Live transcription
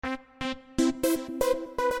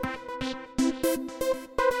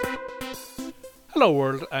Hello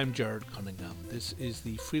world, I'm Gerard Cunningham. This is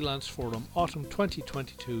the Freelance Forum Autumn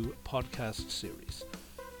 2022 podcast series.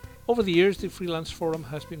 Over the years, the Freelance Forum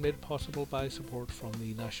has been made possible by support from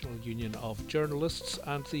the National Union of Journalists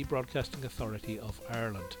and the Broadcasting Authority of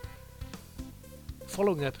Ireland. The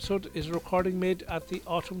following episode is a recording made at the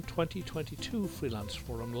Autumn 2022 Freelance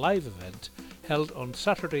Forum live event held on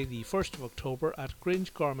Saturday the 1st of October at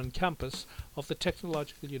Grangegarman campus of the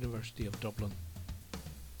Technological University of Dublin.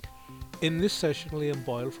 In this session, Liam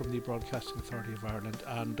Boyle from the Broadcasting Authority of Ireland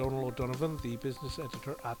and Donal O'Donovan, the business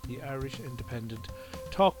editor at the Irish Independent,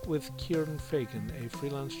 talk with Kieran Fagan, a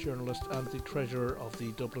freelance journalist and the treasurer of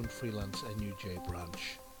the Dublin Freelance NUJ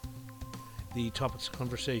branch. The topics of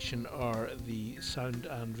conversation are the Sound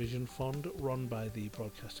and Vision Fund run by the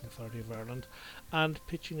Broadcasting Authority of Ireland and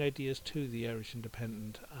pitching ideas to the Irish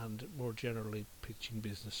Independent and more generally pitching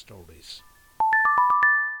business stories.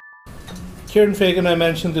 Kieran Fagan, I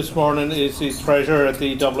mentioned this morning, is the treasurer at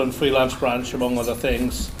the Dublin Freelance branch, among other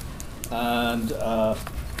things, and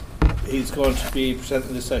he's going to be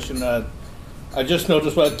presenting this session. I just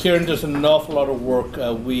noticed, Kieran does an awful lot of work.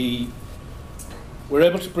 We're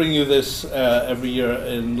able to bring you this every year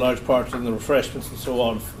in large part in the refreshments and so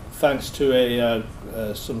on, thanks to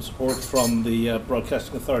some support from the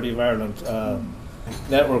Broadcasting Authority of Ireland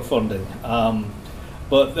network funding.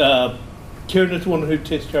 But Kieran is the one who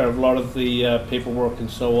takes care of a lot of the paperwork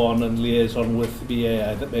and so on and liaison with the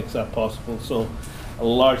BAI that makes that possible. So a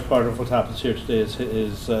large part of what happens here today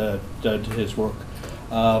is down to his work.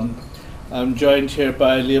 I'm joined here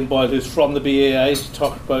by Liam Boyle, who's from the BAI, to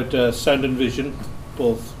talk about Sound and Vision,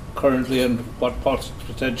 both currently and what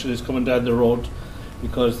potential is coming down the road,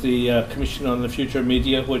 because the Commission on the Future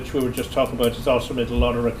Media, which we were just talking about, has also made a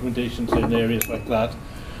lot of recommendations in areas like that.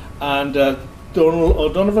 And Donal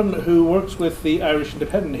O'Donovan, who works with the Irish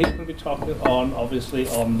Independent, he's going to be talking obviously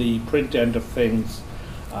on the print end of things.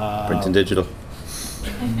 Print and digital.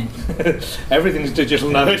 Everything's digital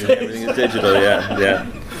nowadays. Everything is digital, yeah.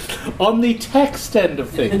 On the text end of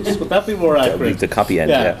things, would that be more accurate? The copy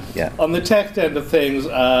end, yeah. On the text end of things,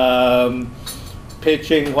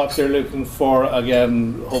 pitching what they're looking for,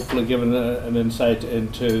 again, hopefully giving an insight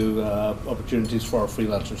into opportunities for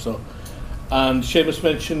freelancers. So. And Seamus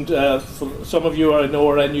mentioned, some of you I know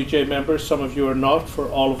are NUJ members, some of you are not. For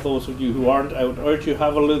all of those of you who aren't, I would urge you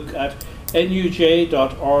have a look at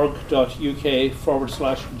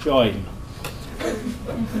nuj.org.uk/join,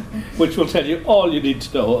 which will tell you all you need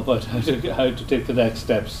to know about how to take the next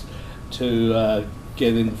steps to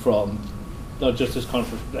getting from not just this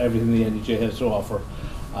conference, but everything the NUJ has to offer.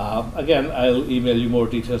 Again, I'll email you more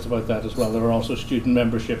details about that as well. There are also student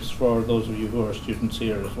memberships for those of you who are students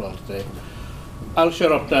here as well today. I'll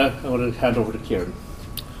shut up now. I want to hand over to Kieran.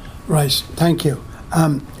 Right, thank you.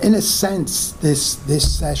 In a sense, this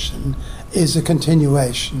session is a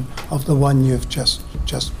continuation of the one you've just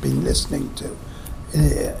been listening to,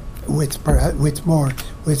 with more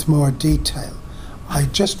detail. I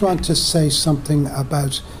just want to say something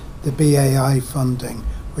about the BAI funding,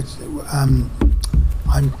 which I'm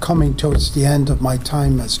coming towards the end of my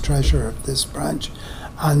time as treasurer of this branch,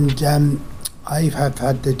 and I've had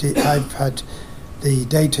the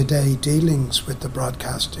day-to-day dealings with the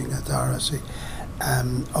Broadcasting Authority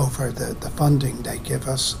over the funding they give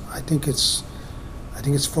us. I think it's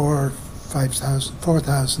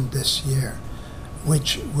 4,000 this year,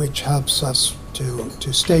 which helps us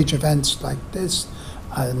to stage events like this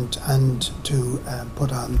and to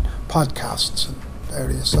put on podcasts and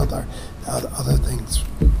various other things.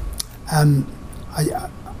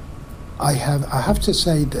 I have to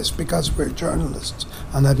say this because we're journalists,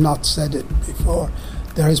 and I've not said it before.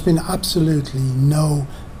 There has been absolutely no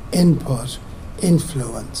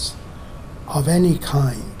influence of any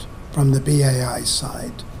kind from the BAI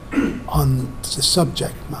side on the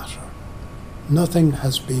subject matter. Nothing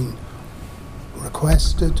has been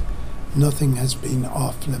requested, nothing has been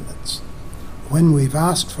off limits. When we've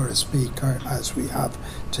asked for a speaker, as we have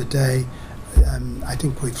today, I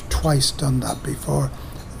think we've twice done that before.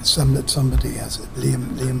 Somebody has,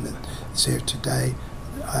 Liam is here today.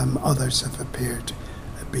 Others have appeared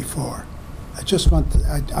before. I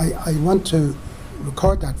want to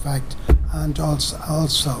record that fact and also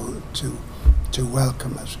to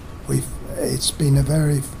welcome it. It's been a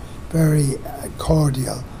very, very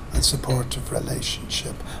cordial and supportive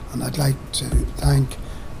relationship, and I'd like to thank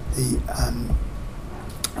the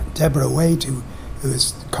Deborah Wade, who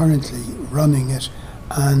is currently running it,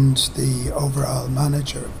 and the overall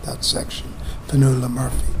manager of that section, Fionnuala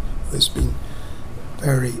Murphy, who has been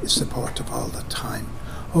very supportive all the time.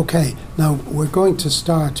 Okay, now we're going to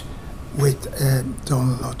start with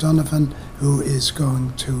Donald O'Donovan, who is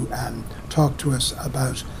going to talk to us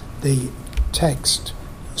about the text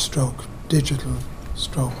stroke, digital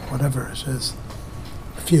stroke, whatever it is,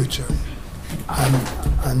 future.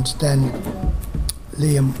 And then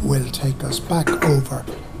Liam will take us back over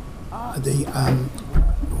the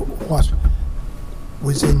what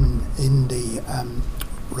was in the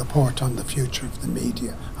report on the future of the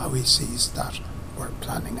media, how he sees that we're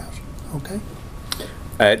planning out. Okay?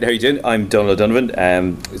 How are you doing? I'm Donald O'Donovan.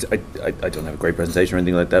 I don't have a great presentation or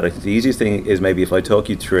anything like that. I think the easiest thing is maybe if I talk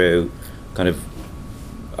you through kind of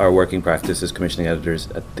our working practice as commissioning editors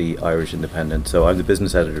at the Irish Independent. So I'm the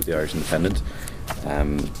business editor of the Irish Independent.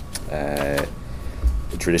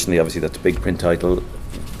 Traditionally, obviously, that's a big print title,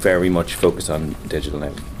 very much focused on digital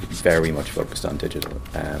now. Very much focused on digital.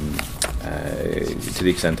 To the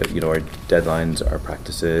extent that, you know, our deadlines, our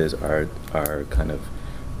practices, our kind of,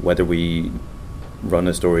 whether we run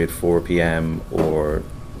a story at 4 p.m. or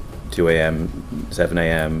 2 a.m., 7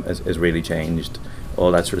 a.m. has really changed.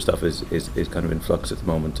 All that sort of stuff is kind of in flux at the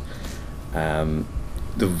moment.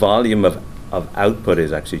 The volume of output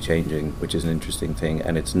is actually changing, which is an interesting thing,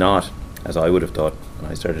 and it's not, as I would have thought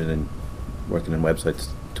when I started working in websites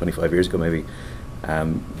 25 years ago maybe,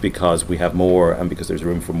 because we have more and because there's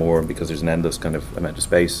room for more and because there's an endless kind of amount of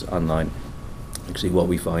space online. Actually, what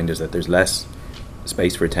we find is that there's less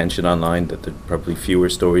space for attention online, that there are probably fewer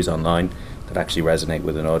stories online that actually resonate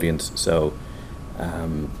with an audience. So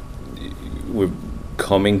we're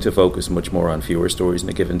coming to focus much more on fewer stories in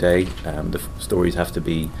a given day. The stories have to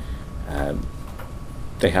be,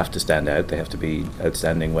 they have to stand out, they have to be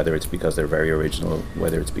outstanding, whether it's because they're very original,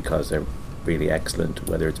 whether it's because they're really excellent,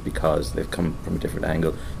 whether it's because they've come from a different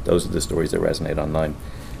angle. Those are the stories that resonate online.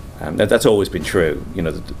 That's always been true. You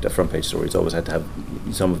know, the front page stories always had to have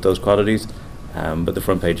some of those qualities. But the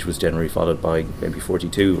front page was generally followed by maybe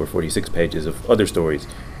 42 or 46 pages of other stories.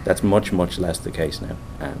 That's much, much less the case now,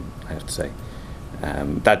 I have to say.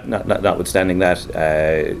 Notwithstanding that,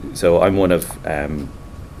 so I'm one of,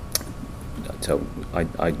 so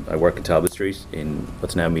I work at Talbot Street in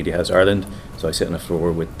what's now Media House Ireland. So I sit on a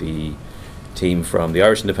floor with the team from the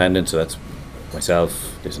Irish Independent, so that's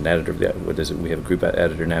myself, there's an editor, we have a group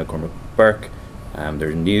editor now, Cormac Burke. There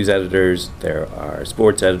are news editors, there are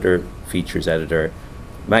sports editor, features editor,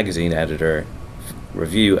 magazine editor,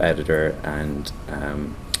 review editor, and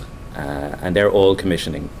they're all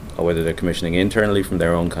commissioning, or whether they're commissioning internally from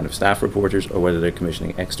their own kind of staff reporters, or whether they're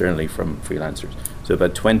commissioning externally from freelancers. So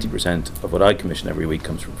about 20% of what I commission every week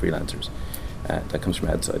comes from freelancers. That comes from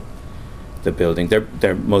outside the building.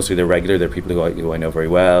 They're mostly regular. They're people who I know very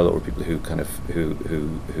well, or people who kind of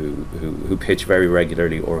who pitch very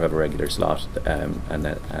regularly or have a regular slot,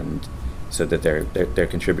 and so that they're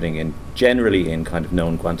contributing generally in kind of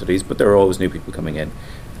known quantities, but there are always new people coming in.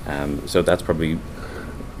 So that's probably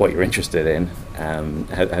what you're interested in,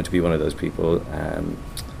 how to be one of those people.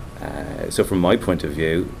 So from my point of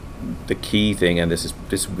view, the key thing, and this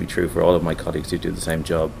will be true for all of my colleagues who do the same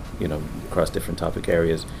job, you know, across different topic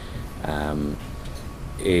areas,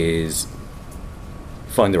 is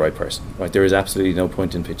find the right person. Right, there is absolutely no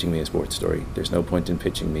point in pitching me a sports story. There's no point in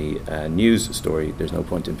pitching me a news story. There's no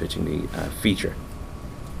point in pitching me a feature.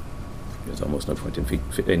 There's almost no point in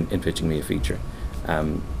pitching me a feature.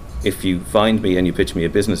 If you find me and you pitch me a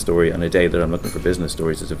business story on a day that I'm looking for business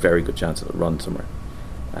stories, there's a very good chance it'll run somewhere,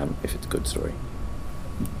 if it's a good story.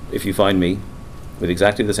 If you find me with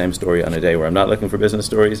exactly the same story on a day where I'm not looking for business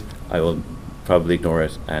stories, I will probably ignore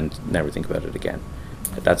it and never think about it again.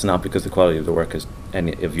 That's not because the quality of the work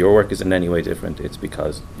if your work is in any way different, it's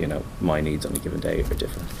because, you know, my needs on a given day are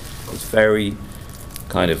different. It's very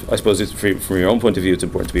kind of, I suppose it's from your own point of view, it's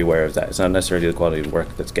important to be aware of that. It's not necessarily the quality of the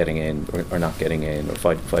work that's getting in or not getting in or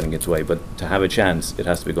fighting its way, but to have a chance, it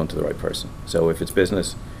has to be going to the right person. So if it's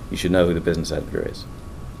business, you should know who the business editor is.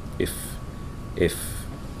 If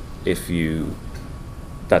you,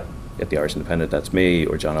 that at the Irish Independent, that's me,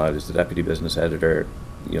 or John Isle is the deputy business editor.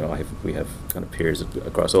 You know, we have kind of peers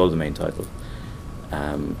across all the main titles,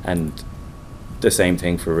 and the same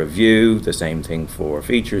thing for review, the same thing for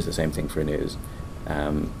features, the same thing for news.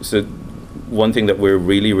 So one thing that we're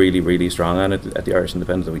really, really, really strong on at the Irish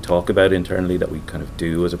Independent, that we talk about internally, that we kind of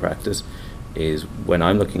do as a practice, is when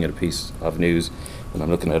I'm looking at a piece of news, when I'm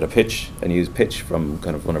looking at a news pitch from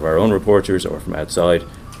kind of one of our own reporters or from outside,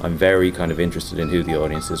 I'm very kind of interested in who the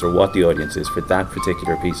audience is or what the audience is for that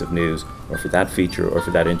particular piece of news or for that feature or for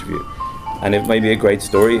that interview. And it may be a great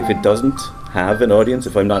story. If it doesn't have an audience,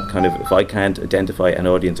 if I can't identify an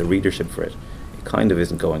audience, a readership for it, it kind of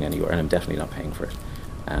isn't going anywhere, and I'm definitely not paying for it.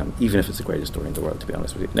 Even if it's the greatest story in the world, to be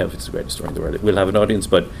honest with you. Now, if it's the greatest story in the world, it will have an audience,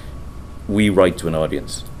 but we write to an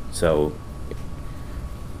audience. So,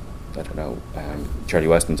 I don't know, Charlie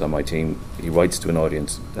Weston's on my team. He writes to an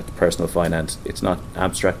audience. That's personal finance. It's not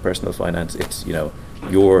abstract personal finance. It's,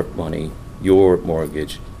 your money, your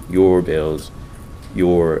mortgage, your bills,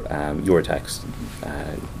 your tax.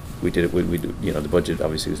 We did it. We do, the budget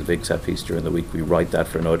obviously was a big set piece during the week. We write that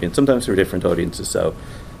for an audience. Sometimes for different audiences. So,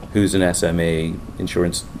 who's an SME?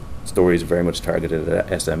 Insurance stories are very much targeted at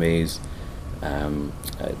SMEs.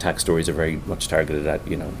 Tax stories are very much targeted at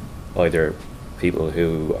either people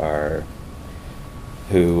who are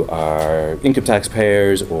income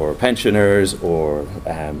taxpayers or pensioners or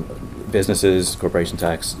businesses, corporation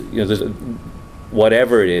tax. There's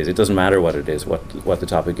whatever it is. It doesn't matter what it is, what the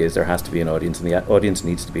topic is. There has to be an audience, and the audience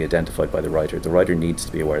needs to be identified by the writer. The writer needs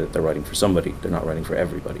to be aware that they're writing for somebody. They're not writing for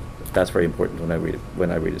everybody. That's very important when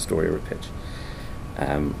I read a story or a pitch.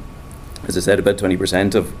 As I said, about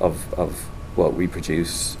 20% of what we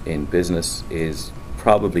produce in business is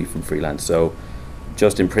probably from freelance. So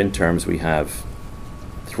just in print terms, we have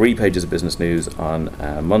 3 pages of business news on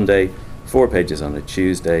a Monday, 4 pages on a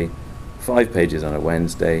Tuesday, 5 pages on a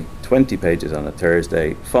Wednesday, 20 pages on a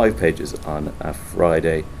Thursday, 5 pages on a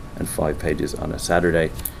Friday, and 5 pages on a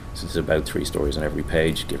Saturday. So there's about 3 stories on every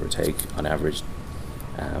page, give or take, on average.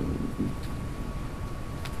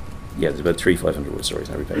 There's about 500 word stories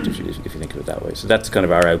on every page if you think of it that way. So that's kind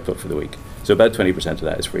of our output for the week. So about 20% of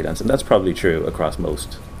that is freelance, and that's probably true across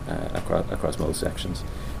most sections.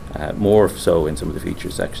 More so in some of the feature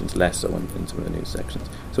sections, less so in some of the news sections.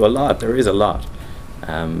 So there is a lot.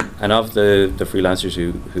 And of the freelancers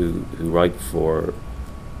who write for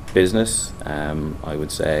business, I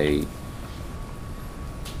would say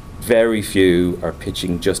very few are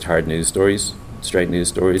pitching just hard news stories, straight news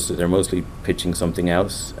stories. So they're mostly pitching something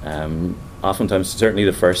else. Oftentimes, certainly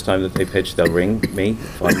the first time that they pitch, they'll ring me,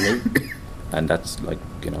 find me, and that's like,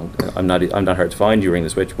 I'm not hard to find. You ring the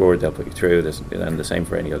switchboard, they'll put you through. And the same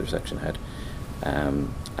for any other section head.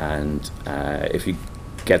 If you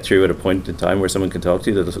get through at a point in time where someone can talk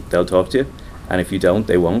to you, they'll talk to you, and if you don't,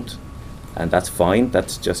 they won't, and that's fine.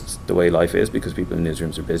 That's just the way life is, because people in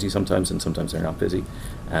newsrooms are busy sometimes, and sometimes they're not busy.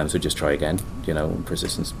 So just try again.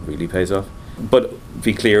 Persistence really pays off. But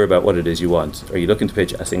be clear about what it is you want. Are you looking to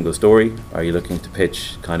pitch a single story? Are you looking to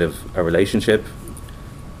pitch kind of a relationship?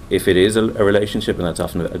 If it is a relationship, and that's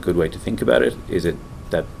often a good way to think about it, is it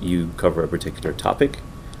that you cover a particular topic,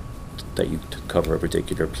 that you cover a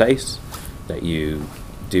particular place, that you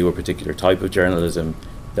do a particular type of journalism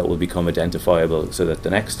that will become identifiable, so that the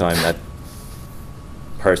next time that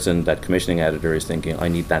person, that commissioning editor, is thinking, I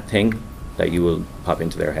need that thing, that you will pop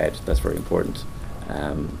into their head. That's very important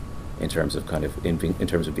in terms of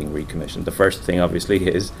being recommissioned. The first thing, obviously,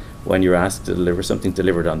 is when you're asked to deliver something,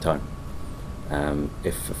 delivered on time.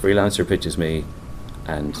 If a freelancer pitches me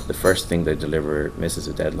and the first thing they deliver misses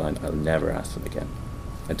a deadline, I'll never ask them again.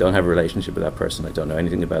 I don't have a relationship with that person. I don't know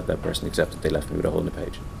anything about that person except that they left me with a hole in the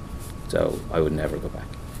page. So I would never go back.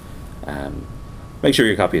 Make sure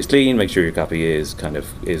your copy is clean. Make sure your copy is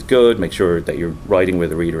good. Make sure that you're writing with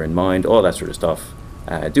the reader in mind. All that sort of stuff.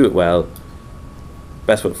 Do it well.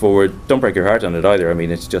 Best foot forward. Don't break your heart on it either. I mean,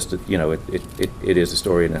 it's just it is a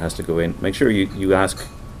story and it has to go in. Make sure you ask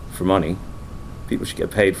for money. People should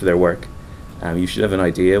get paid for their work. You should have an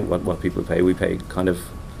idea what people pay. We pay kind of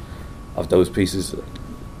those pieces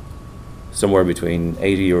somewhere between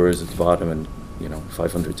 80 euros at the bottom and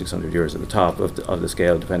 500, 600 euros at the top of the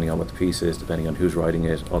scale, depending on what the piece is, depending on who's writing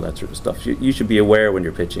it, all that sort of stuff. You should be aware when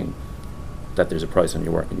you're pitching that there's a price on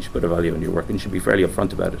your work, and you should put a value on your work, and you should be fairly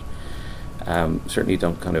upfront about it. Certainly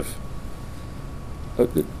don't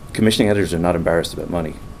commissioning editors are not embarrassed about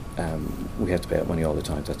money. We have to pay out money all the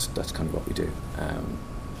time. That's kind of what we do.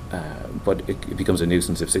 But it becomes a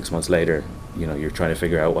nuisance if 6 months later, you're trying to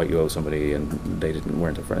figure out what you owe somebody and they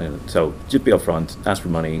weren't upfront. So just be upfront, ask for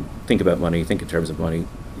money, think about money, think in terms of money.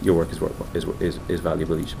 Your work is valuable.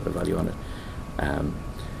 You should put a value on it.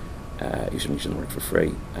 You shouldn't work for free.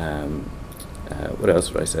 What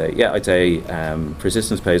else would I say? Yeah, I'd say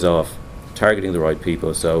persistence pays off. Targeting the right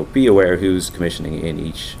people. So be aware who's commissioning in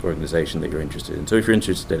each organisation that you're interested in. So if you're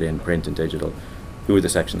interested in print and digital, who are the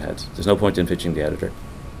section heads? There's no point in pitching the editor.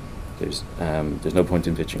 There's no point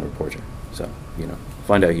in pitching a reporter. So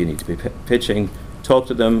find out who you need to be pitching. Talk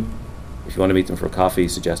to them. If you want to meet them for a coffee,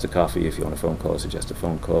 suggest a coffee. If you want a phone call, suggest a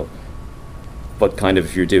phone call. But kind of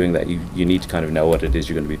if you're doing that, you need to kind of know what it is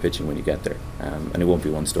you're going to be pitching when you get there. And it won't be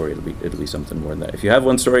one story. It'll be something more than that. If you have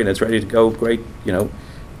one story and it's ready to go, great.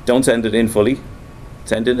 Don't send it in fully.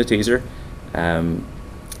 Send in a teaser.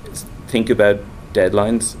 Think about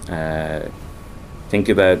deadlines. Think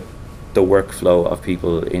about the workflow of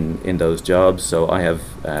people in those jobs. So I have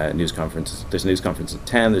news conferences. There's a news conference at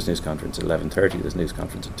 10. There's a news conference at 11:30. There's a news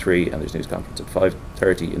conference at 3, and there's a news conference at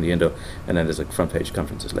 5:30 in the Indo, and then there's like front page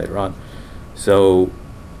conferences later on. So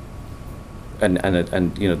and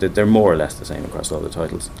you know they're more or less the same across all the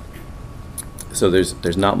titles. So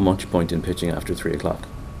there's not much point in pitching after 3 o'clock.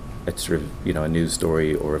 It's sort of, you know, a news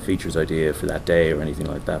story or a features idea for that day or anything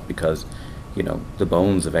like that, because, you know, the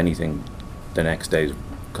bones of anything the next day's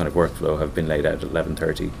kind of workflow have been laid out at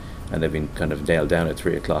 11:30, and they've been kind of nailed down at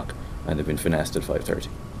 3 o'clock, and they've been finessed at 5:30.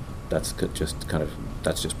 That's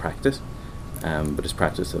just practice, but it's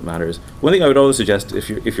practice that matters. One thing I would always suggest, if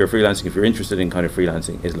you're freelancing, if you're interested in kind of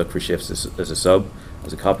freelancing, is look for shifts as a sub,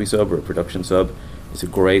 as a copy sub or a production sub. It's a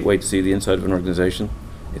great way to see the inside of an organization.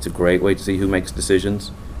 It's a great way to see who makes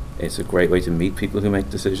decisions. It's a great way to meet people who make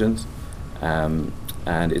decisions.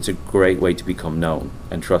 And it's a great way to become known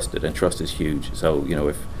and trusted, and trust is huge. So, you know,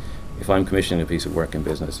 if I'm commissioning a piece of work in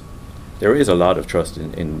business, there is a lot of trust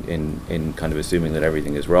in kind of assuming that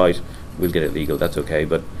everything is right. We'll get it legal, that's okay,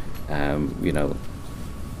 but you know,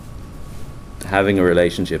 having a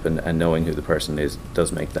relationship and knowing who the person is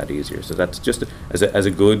does make that easier. So that's just as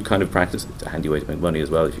a good kind of practice. It's a handy way to make money as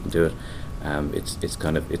well if you can do it.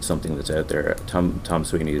 It's something that's out there. Tom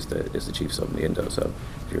Sweeney is the chief sub in the Indo. So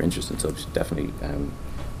if you're interested in subs, definitely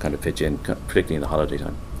kind of pitch in, particularly in the holiday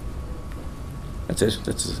time. That's it.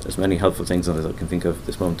 That's as many helpful things as I can think of at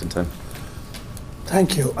this moment in time.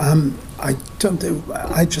 Thank you. I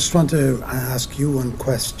just want to ask you one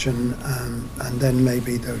question, and then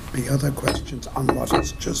maybe there'll be other questions on what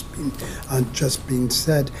has just been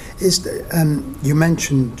said. Is you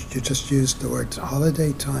mentioned, you just used the word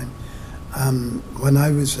holiday time. When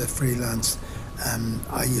I was a freelance,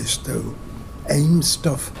 I used to aim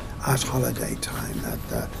stuff at holiday time,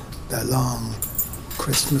 at the long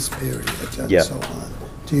Christmas period and so on.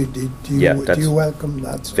 Do you welcome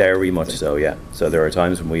that? Very much so, yeah. So there are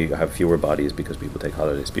times when we have fewer bodies because people take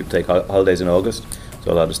holidays. People take holidays in August,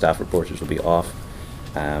 so a lot of staff reporters will be off.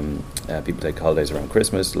 People take holidays around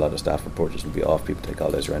Christmas. A lot of staff reporters will be off. People take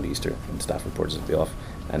holidays around Easter, and staff reporters will be off.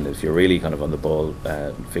 And if you're really kind of on the ball,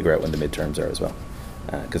 figure out when the midterms are as well,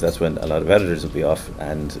 because that's when a lot of editors will be off,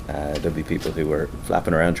 and there'll be people who are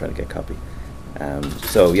flapping around trying to get copy.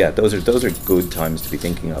 So yeah, those are good times to be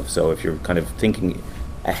thinking of. So if you're kind of thinking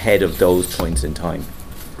ahead of those points in time,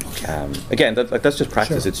 again, that's just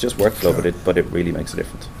practice. Sure. It's just workflow, sure. but it really makes a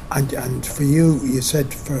difference. And for you, you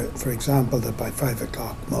said for example that by 5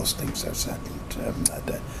 o'clock most things are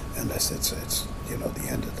settled, unless it's you know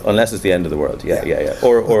the end of the unless it's the end of the world, yeah.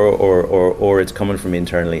 Or it's coming from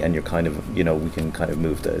internally, and you're kind of, you know, we can kind of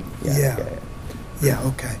move the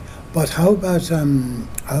okay. But how about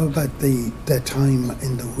the time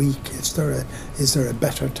in the week? Is there a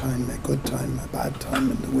better time, a good time, a bad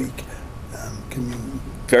time in the week? Can you?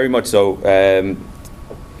 Very much so.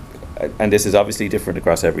 And this is obviously different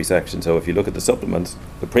across every section. So if you look at the supplements,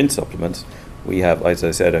 the print supplements, we have, as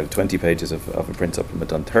I said, 20 pages of a print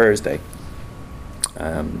supplement on Thursday.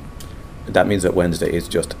 That means that Wednesday is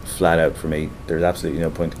just flat out for me. There's absolutely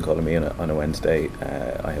no point in calling me on a Wednesday.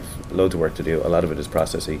 I have loads of work to do. A lot of it is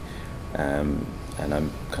processy, and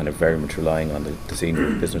I'm kind of very much relying on the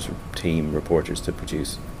senior business team reporters to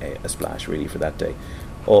produce a splash really for that day.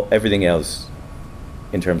 Everything else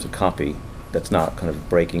in terms of copy that's not kind of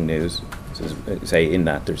breaking news. So say in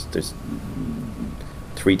that there's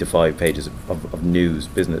 3 to 5 pages of news,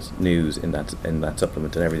 business news in that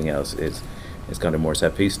supplement, and everything else is kind of more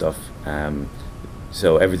set piece stuff.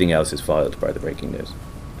 So everything else is filed by the breaking news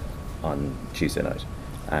on Tuesday night.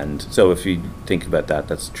 And so if you think about that,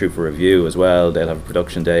 that's true for review as well. They'll have a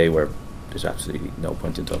production day where there's absolutely no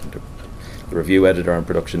point in talking to the review editor on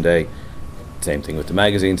production day. Same thing with the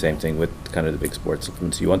magazine, same thing with kind of the big sports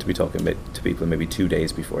supplements. You want to be talking to people maybe 2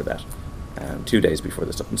 days before that, 2 days before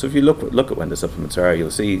the supplement. So if you look at when the supplements are,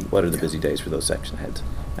 you'll see what are the busy days for those section heads,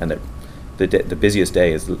 and the busiest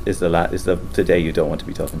day is the day you don't want to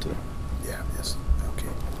be talking to them. Yeah. Yes. Okay.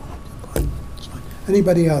 That's fine.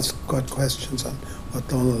 Anybody else got questions on what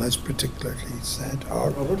Donald has particularly said?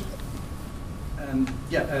 Or Robert?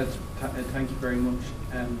 Thank you very much.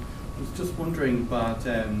 I was just wondering, but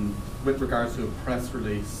with regards to a press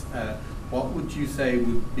release, what would you say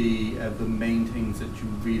would be the main things that you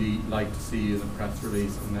really like to see in a press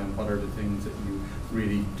release, and then what are the things that you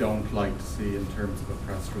really don't like to see in terms of a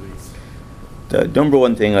press release? The number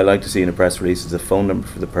one thing I like to see in a press release is a phone number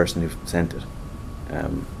for the person who sent it.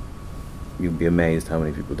 You'd be amazed how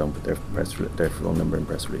many people don't put their phone number in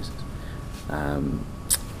press releases.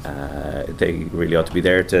 They really ought to be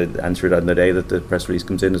there to answer it on the day that the press release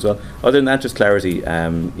comes in as well. Other than that, just clarity.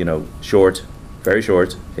 Short, very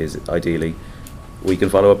short is ideally. We can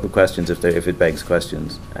follow up with questions if it begs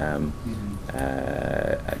questions.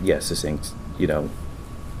 Yes, succinct.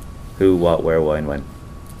 Who, what, where, why, and when.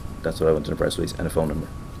 That's what I want in a press release, and a phone number.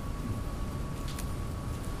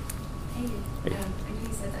 Hey, I know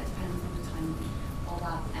you said that depends on the time, all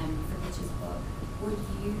that for pitches, but would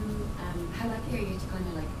you, how likely are you to kind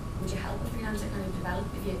of like, would you help a freelancer kind of develop,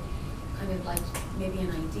 if you kind of like maybe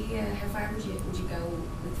an idea, how far would you go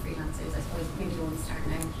with freelancers, I suppose, maybe the ones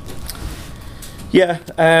starting out?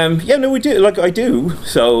 No, we do. Like I do.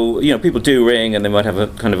 So people do ring, and they might have a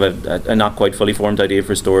kind of a not quite fully formed idea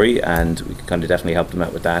for a story, and we can kind of definitely help them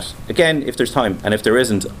out with that. Again, if there's time, and if there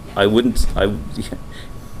isn't, I wouldn't.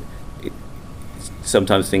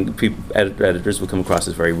 Sometimes think editors will come across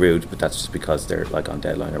as very rude, but that's just because they're like on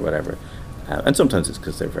deadline or whatever, and sometimes it's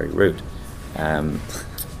because they're very rude.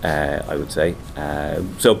 I would say.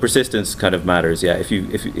 So persistence kind of matters. Yeah, if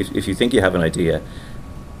you think you have an idea,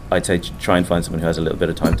 I'd say try and find someone who has a little bit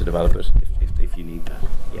of time to develop it, if you need that.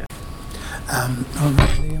 Yeah. All right,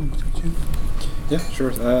 Liam, did you? Yeah,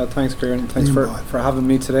 sure. Thanks, Kieran. Thanks for having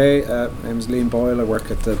me today. My name is Liam Boyle. I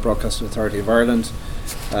work at the Broadcasting Authority of Ireland.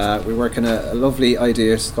 We work in a lovely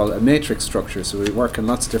idea. It's called a matrix structure. So we work in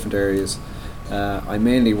lots of different areas. I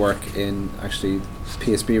mainly work in actually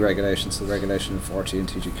PSB regulations, so the regulation of RTÉ and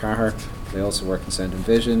TG Ceathair. I also work in Sound and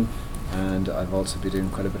Vision. And I've also been doing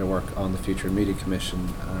quite a bit of work on the Future Media Commission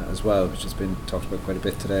as well, which has been talked about quite a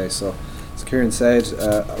bit today. So, as Kieran said,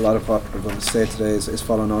 a lot of what we're going to say today is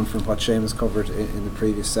following on from what Seamus covered in the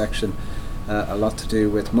previous section. A lot to do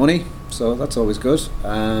with money, so that's always good.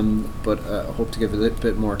 But I hope to give a little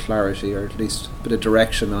bit more clarity, or at least a bit of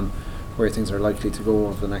direction on where things are likely to go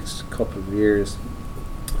over the next couple of years.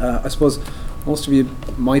 I suppose most of you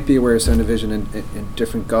might be aware of Sound and Vision in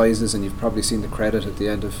different guises, and you've probably seen the credit at the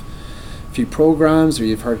end of few programs, or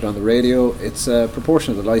you've heard it on the radio. It's a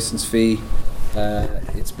proportion of the license fee.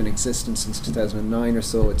 It's been existing since 2009 or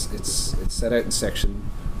so. It's set out in section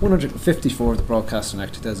 154 of the Broadcasting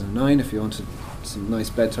Act 2009 if you wanted some nice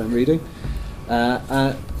bedtime reading.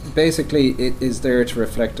 Basically it is there to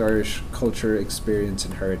reflect Irish culture, experience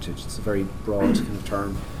and heritage. It's a very broad kind of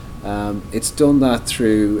term. It's done that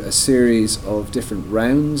through a series of different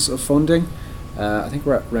rounds of funding. I think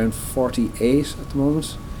we're at round 48 at the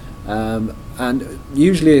moment. And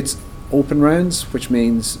usually it's open rounds, which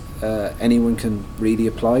means anyone can really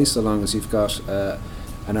apply so long as you've got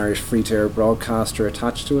an Irish free-to-air broadcaster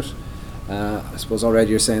attached to it. I suppose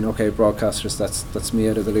already you're saying, okay, broadcasters, that's me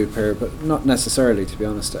out of the loop here, but not necessarily, to be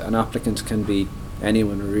honest. An applicant can be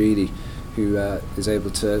anyone really who is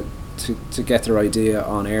able to get their idea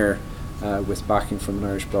on air with backing from an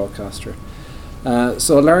Irish broadcaster.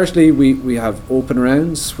 So largely we have open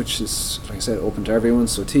rounds, which is, like I said, open to everyone.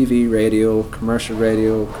 So TV, radio, commercial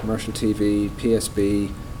TV,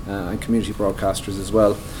 PSB, and community broadcasters as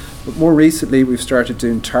well. But more recently we've started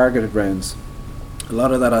doing targeted rounds. A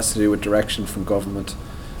lot of that has to do with direction from government,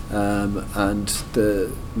 and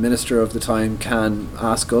the minister of the time can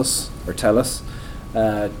ask us or tell us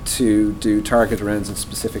to do targeted rounds in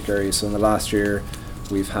specific areas. So in the last year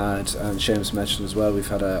we've had, and Seamus mentioned as well, we've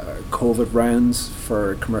had a COVID rounds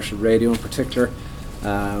for commercial radio in particular.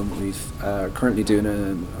 We've currently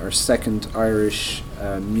doing our second Irish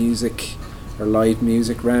music or live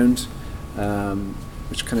music round,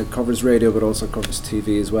 which kind of covers radio but also covers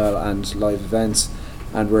TV as well and live events.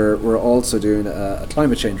 And we're also doing a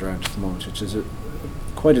climate change round at the moment, which is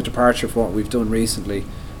quite a departure from what we've done recently.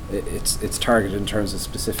 It's targeted in terms of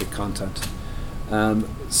specific content.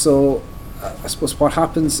 So I suppose what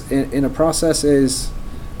happens in a process is,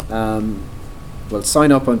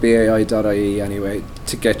 sign up on BAI.ie anyway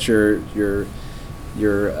to get your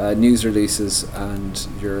news releases and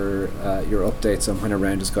your updates on when a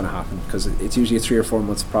round is going to happen, because it's usually a 3 or 4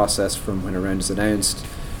 months process from when a round is announced.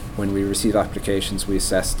 When we receive applications, we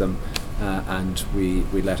assess them and we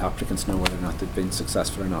let applicants know whether or not they've been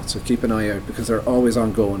successful or not. So keep an eye out, because they're always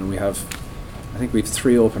ongoing, and we have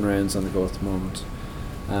 3 open rounds on the go at the moment.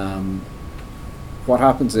 What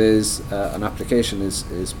happens is an application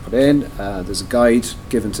is put in, there's a guide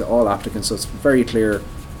given to all applicants, so it's very clear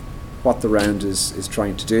what the round is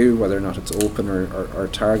trying to do, whether or not it's open or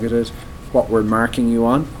targeted, what we're marking you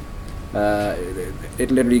on.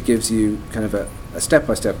 It literally gives you kind of a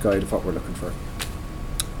step-by-step guide of what we're looking for.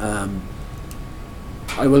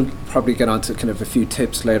 I will probably get on to kind of a few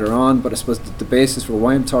tips later on, but I suppose the basis for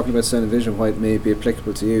why I'm talking about Sound and Vision, why it may be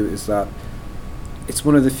applicable to you, is that it's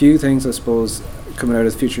one of the few things, I suppose, coming out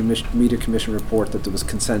of the Future Media Commission report that there was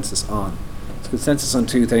consensus on. There's consensus on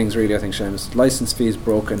 2 things really, I think, Seamus. Licence fee is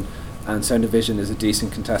broken, and Sound and Vision is a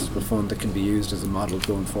decent contestable fund that can be used as a model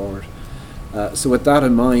going forward. So with that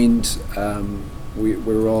in mind,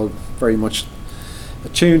 we're all very much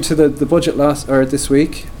attuned to the budget this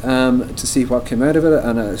week to see what came out of it.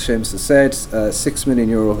 And as Seamus has said, €6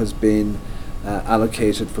 million has been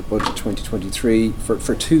allocated for budget 2023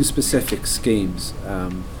 for two specific schemes.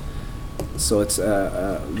 So it's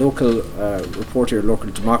local reporting, local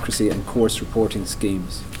democracy, and course reporting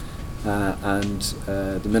schemes. And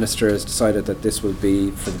the Minister has decided that this will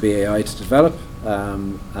be for the BAI to develop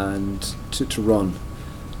and to run.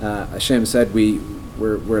 As Seamus said,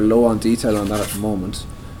 we're low on detail on that at the moment,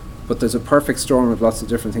 but there's a perfect storm of lots of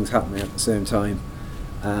different things happening at the same time.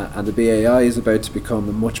 And the BAI is about to become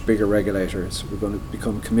a much bigger regulator. So we're going to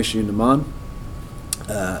become Commission Naman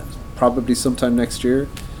probably sometime next year.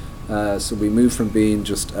 So we move from being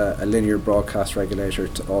just a linear broadcast regulator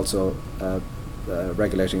to also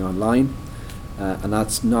regulating online. And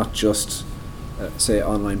that's not just, say,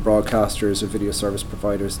 online broadcasters or video service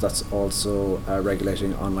providers, that's also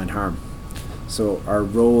regulating online harm. So our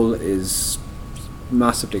role is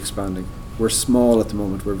massively expanding. We're small at the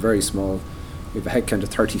moment, we're very small. We have a headcount of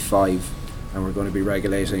 35, and we're going to be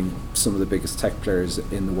regulating some of the biggest tech players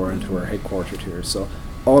in the world who are headquartered here. So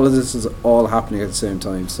all of this is all happening at the same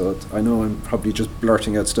time. So I know I'm probably just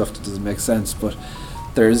blurting out stuff that doesn't make sense, but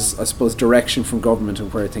there's, I suppose, direction from government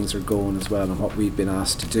and where things are going as well, and what we've been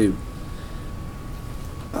asked to do.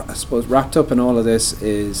 I suppose wrapped up in all of this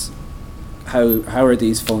is how are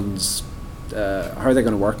these funds, how are they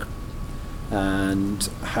going to work, and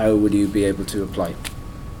how will you be able to apply?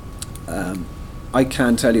 I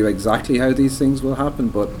can't tell you exactly how these things will happen,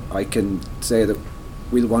 but I can say that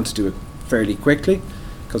we'll want to do it fairly quickly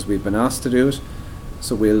because we've been asked to do it.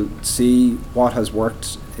 So we'll see what has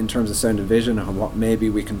worked in terms of sound and vision and what maybe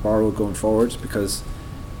we can borrow going forward, because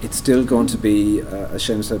it's still going to be, as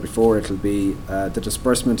Seamus said before, it'll be the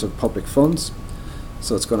disbursement of public funds.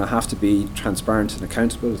 So it's going to have to be transparent and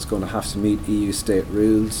accountable. It's going to have to meet EU state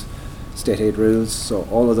rules, state aid rules. So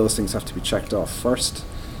all of those things have to be checked off first.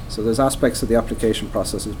 So there's aspects of the application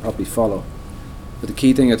process that probably follow. But the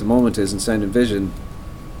key thing at the moment is in Sound and Vision,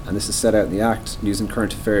 and this is set out in the Act, news and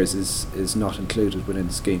current affairs is not included within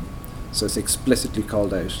the scheme. So it's explicitly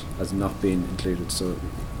called out as not being included. So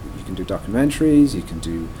you can do documentaries, you can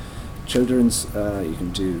do children's, you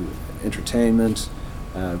can do entertainment,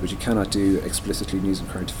 but you cannot do explicitly news and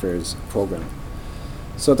current affairs programme.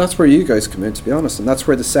 So that's where you guys come in, to be honest, and that's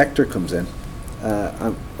where the sector comes in.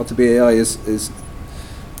 And what the BAI is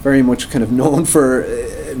very much kind of known for,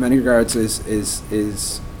 in many regards,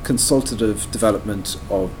 is consultative development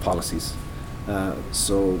of policies.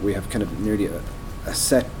 So we have kind of nearly a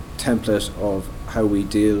set template of how we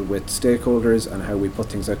deal with stakeholders and how we put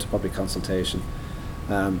things out to public consultation.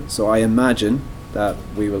 So I imagine that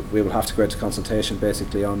we will have to go out to consultation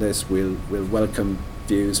basically on this. We'll welcome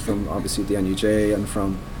views from obviously the NUJ and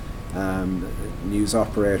from news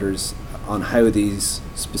operators on how these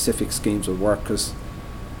specific schemes will work, because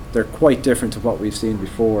they're quite different to what we've seen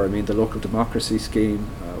before. I mean, the local democracy scheme,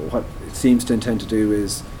 what it seems to intend to do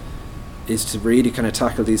is to really kind of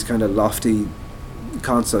tackle these kind of lofty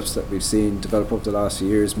concepts that we've seen develop over the last few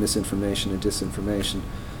years, misinformation and disinformation.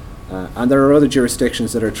 And there are other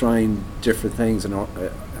jurisdictions that are trying different things in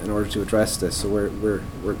order to address this. So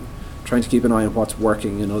we're trying to keep an eye on what's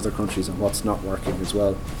working in other countries and what's not working as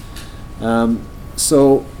well.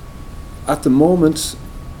 So at the moment,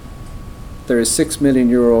 there is €6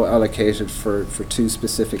 million allocated for two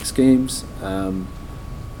specific schemes, and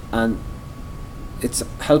it's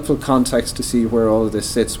helpful context to see where all of this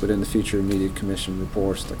sits within the Future Media Commission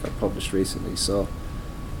report that got published recently. So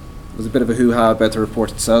it was a bit of a hoo-ha about the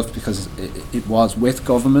report itself, because it was with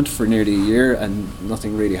government for nearly a year and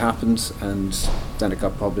nothing really happened, and then it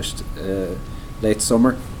got published late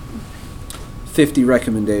summer. 50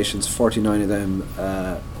 recommendations, 49 of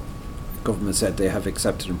them government said they have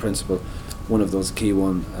accepted in principle. One of those, key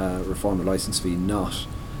one, reform of licence fee, not.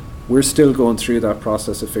 We're still going through that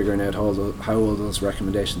process of figuring out how all those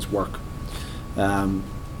recommendations work. An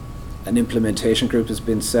implementation group has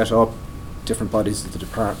been set up, different bodies of the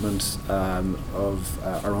department, of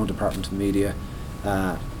our own department of media,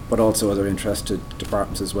 but also other interested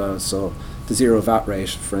departments as well. So the zero VAT rate,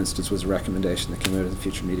 for instance, was a recommendation that came out of the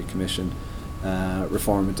Future Media Commission,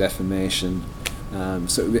 reform of defamation.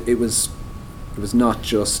 So it was not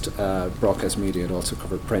just broadcast media, it also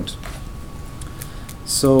covered print.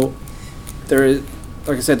 So there is,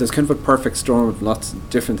 like I said, there's kind of a perfect storm of lots of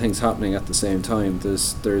different things happening at the same time.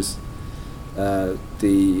 There's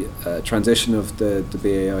the transition of the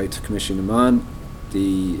BAI to Commission Naman,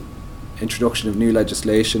 the introduction of new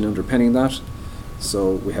legislation underpinning that.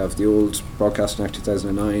 So we have the old Broadcasting Act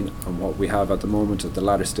 2009 and what we have at the moment at the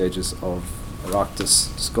latter stages of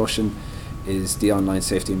Oireachtas discussion is the Online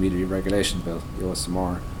Safety and Media Regulation Bill, the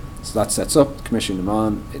OSMR. So that sets up the Commission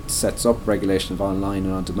Demand, it sets up regulation of online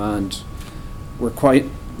and on demand.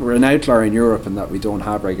 We're an outlier in Europe in that we don't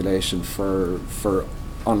have regulation for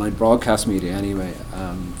online broadcast media anyway,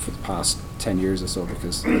 for the past 10 years or so,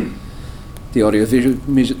 because the Audiovisual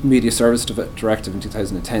Media Service Directive in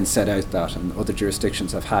 2010 set out that, and other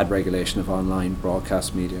jurisdictions have had regulation of online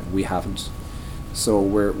broadcast media. We haven't. So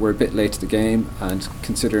we're a bit late to the game, and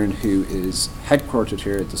considering who is headquartered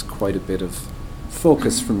here, there's quite a bit of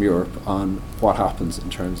focus from Europe on what happens in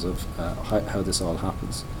terms of how this all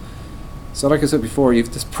happens. So like I said before,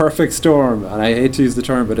 you've this perfect storm, and I hate to use the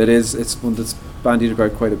term, but it's one that's bandied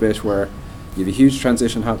about quite a bit, where you have a huge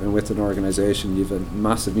transition happening with an organisation, you have a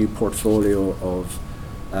massive new portfolio of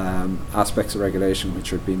aspects of regulation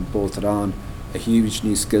which are being bolted on, a huge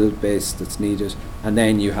new skill base that's needed, and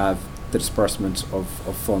then you have the disbursement of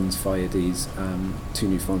funds via these two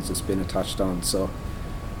new funds that's been attached on. So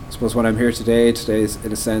I suppose what I'm here today is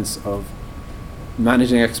in a sense of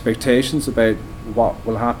managing expectations about what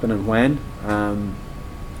will happen and when.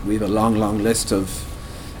 We have a long list of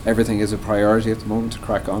everything is a priority at the moment to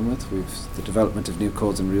crack on with. We've the development of new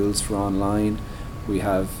codes and rules for online. We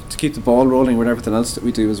have to keep the ball rolling with everything else that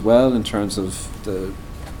we do as well in terms of the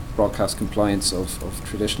broadcast compliance of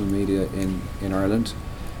traditional media in Ireland,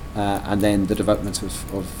 and then the development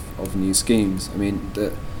of new schemes. I mean,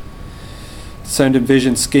 the Sound and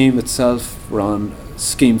Vision scheme itself, we're on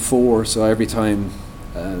scheme 4, so every time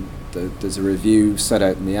there's a review set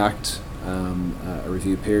out in the Act, a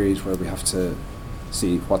review period where we have to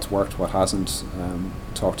see what's worked, what hasn't,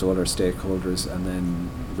 talk to other stakeholders, and then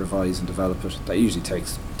revise and develop it. That usually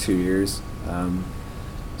takes 2 years.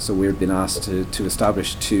 So we've been asked to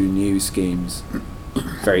establish 2 new schemes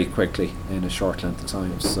very quickly in a short length of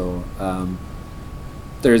time. So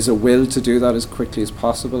there's a will to do that as quickly as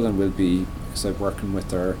possible, and we'll be working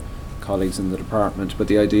with our colleagues in the department. But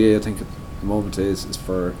the idea, I think, at the moment is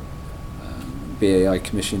for BAI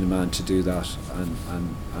Commission Demand to do that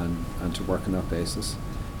and to work on that basis.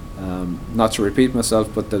 Not to repeat myself,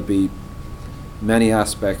 but there'll be many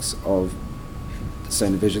aspects of the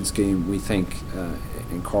Sound and Vision scheme we think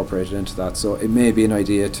incorporated into that. So it may be an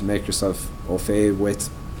idea to make yourself au fait with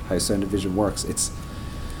how Sound and Vision works.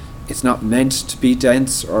 It's not meant to be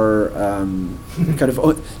dense or kind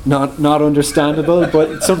of not understandable,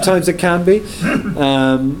 but sometimes it can be.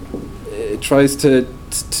 It tries to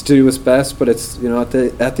do its best, but it's at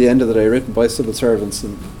the end of the day written by civil servants,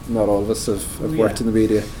 and not all of us have worked in the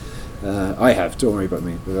media. I have, don't worry about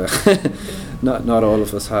me, but not all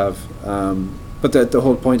of us have. But the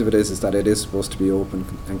whole point of it is that it is supposed to be open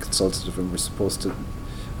and consultative, and we're supposed to,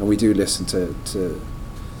 and we do listen to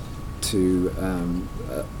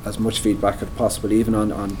as much feedback as possible, even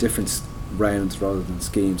on different rounds rather than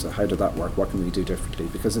schemes. How did that work? What can we do differently?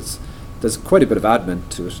 Because there's quite a bit of admin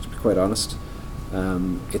to it, to be quite honest.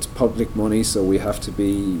 It's public money, so we have to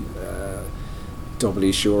be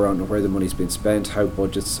doubly sure on where the money's been spent, how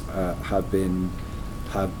budgets have been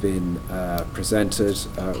presented,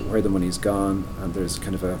 where the money's gone, and there's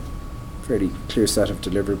kind of a fairly clear set of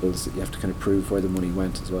deliverables that you have to kind of prove where the money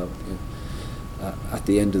went as well at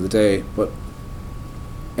the end of the day. But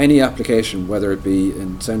any application, whether it be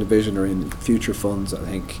in Sound and Vision or in future funds, I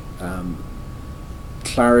think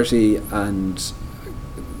clarity and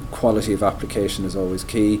quality of application is always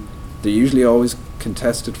key. They're usually always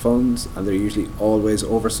contested funds, and they're usually always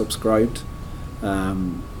oversubscribed.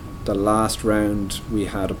 The last round we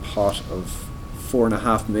had a pot of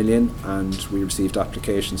 4.5 million, and we received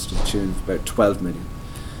applications to the tune of about 12 million.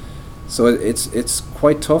 So it's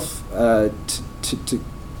quite tough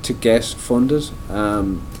to get funded.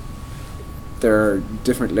 There are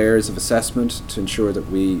different layers of assessment to ensure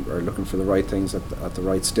that we are looking for the right things at the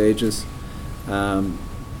right stages.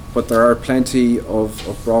 But there are plenty of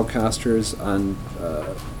broadcasters and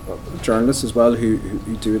journalists as well who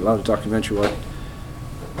do a lot of documentary work,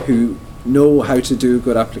 who know how to do a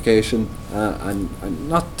good application, and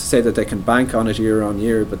not to say that they can bank on it year on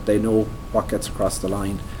year, but they know what gets across the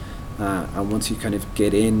line. And once you kind of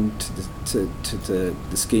get into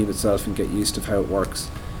the scheme itself and get used to how it works,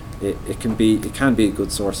 it can be a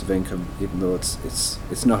good source of income, even though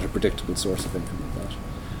it's not a predictable source of income like that.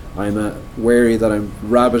 I'm wary that I'm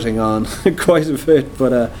rabbiting on quite a bit,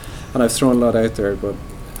 but and I've thrown a lot out there, but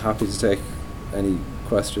happy to take any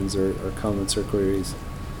questions or comments or queries.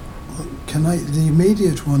 Well, the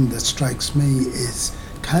immediate one that strikes me is,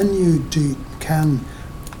 I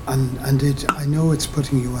know it's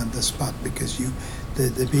putting you on the spot because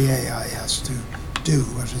the BAI has to do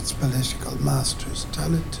what its political masters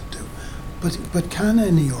tell it to do, But can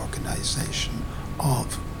any organisation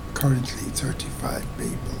of currently 35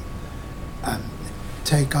 people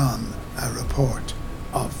take on a report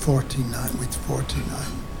of 49 with 49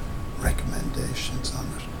 recommendations on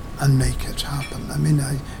it and make it happen? I mean,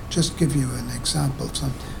 I just give you an example.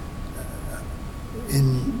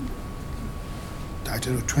 In I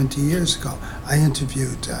don't know, 20 years ago, I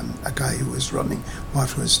interviewed a guy who was running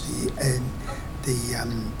what was the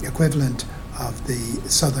equivalent of the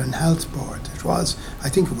Southern Health Board. I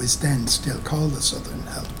think it was then still called the Southern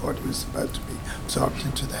Health Board. It was about to be absorbed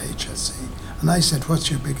into the HSE. And I said, what's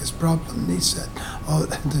your biggest problem? And he said, oh,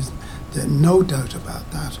 there's no doubt about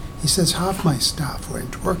that. He says, half my staff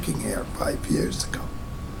weren't working here 5 years ago.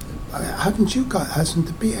 Hasn't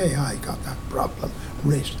the BAI got that problem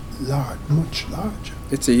much larger?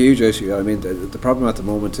 It's a huge issue. I mean, the problem at the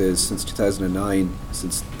moment is since 2009,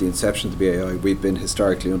 since the inception of the BAI, we've been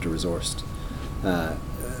historically under-resourced. The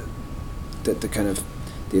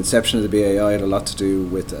inception of the BAI had a lot to do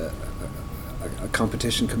with a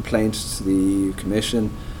competition complaint to the EU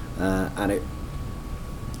Commission, and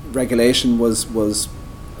regulation was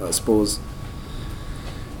I suppose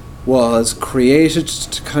was created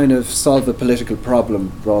to kind of solve a political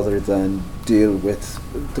problem rather than deal with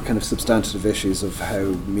the kind of substantive issues of how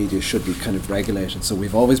media should be kind of regulated. So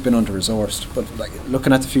we've always been under-resourced. But like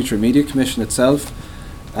looking at the Future Media Commission itself,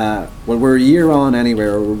 well, we're a year on anyway,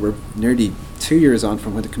 or we're nearly 2 years on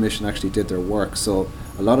from when the Commission actually did their work. So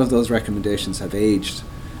a lot of those recommendations have aged.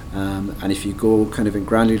 And if you go kind of in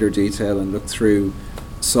granular detail and look through,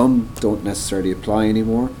 some don't necessarily apply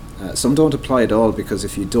anymore. Some don't apply at all, because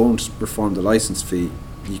if you don't perform the licence fee,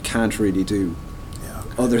 you can't really do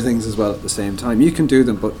other things as well at the same time. You can do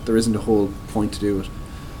them, but there isn't a whole point to do it.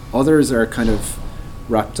 Others are kind of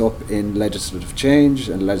wrapped up in legislative change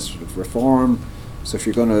and legislative reform. So if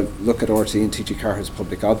you're going to look at RTÉ and TG Cearta as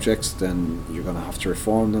public objects, then you're going to have to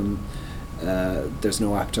reform them. There's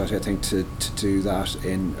no appetite, I think, to do that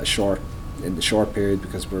in the short period,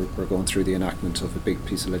 because we're going through the enactment of a big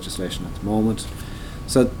piece of legislation at the moment.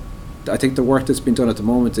 So I think the work that's been done at the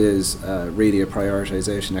moment is really a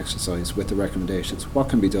prioritisation exercise with the recommendations. What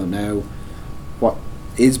can be done now? What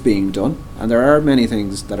is being done? And there are many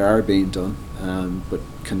things that are being done, but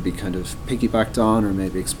can be kind of piggybacked on or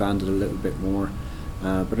maybe expanded a little bit more.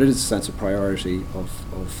 But it is a sense of priority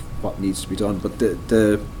of what needs to be done. But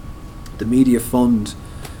the media fund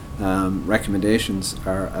recommendations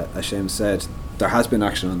are, as Seamus said, there has been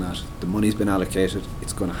action on that. The money's been allocated.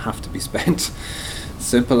 It's going to have to be spent.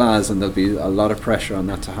 Simple as, and there'll be a lot of pressure on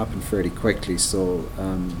that to happen fairly quickly. So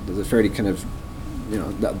there's a fairly kind of,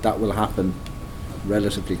 that will happen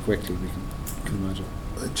relatively quickly. We can imagine.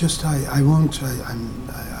 Just I don't want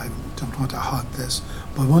to hog this,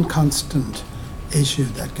 but one constant issue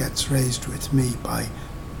that gets raised with me by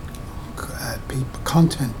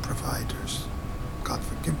content providers, God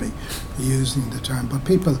forgive me for using the term, but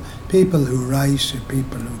people who write,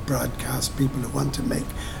 people who broadcast, people who want to make,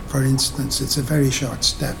 for instance, it's a very short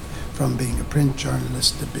step from being a print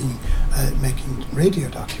journalist to being making radio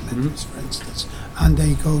documentaries, for instance, and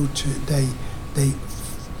they go to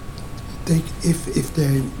if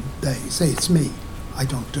they say, it's me, I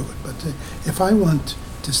don't do it, but if I want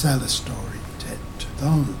to sell a story to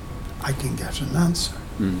them, I can get an answer.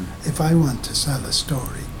 If I want to sell a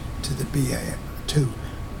story to the BA, to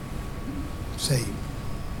say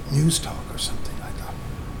News Talk or something like that,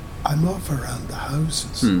 I'm off around the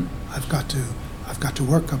houses. I've got to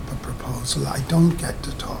work up a proposal. I don't get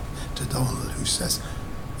to talk to Donald, who says,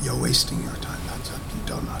 you're wasting your time. That's what you've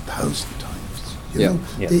done 1,000 times. You know?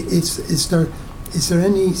 Is there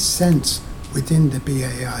any sense within the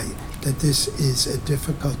BAI that this is a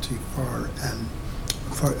difficulty for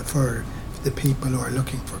the people who are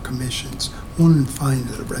looking for commissions? One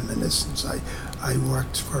final reminiscence, I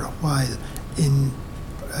worked for a while in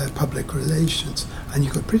public relations, and you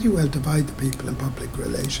could pretty well divide the people in public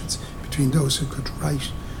relations between those who could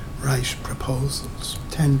write proposals,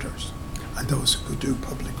 tenders, and those who could do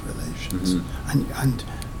public relations.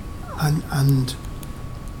 And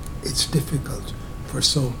it's difficult for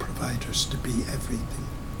sole providers to be everything.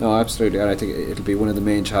 No, absolutely, and I think it'll be one of the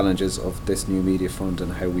main challenges of this new media fund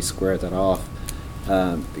and how we square that off,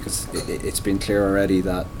 because it's been clear already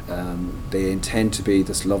that they intend to be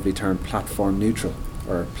this lovely term platform neutral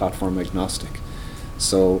or platform agnostic.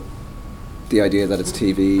 So the idea that it's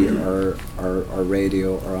TV or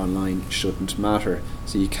radio or online shouldn't matter.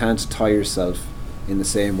 So you can't tie yourself in the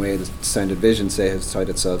same way that Sound and Vision, say, has tied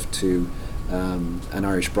itself to an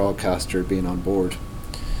Irish broadcaster being on board.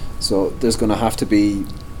 So there's going to have to be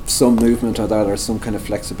some movement on that, or some kind of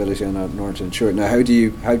flexibility on that in order to ensure it. Now, how do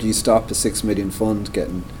you stop a 6 million fund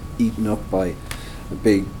getting eaten up by a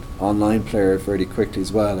big online player very quickly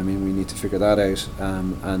as well. I mean, we need to figure that out.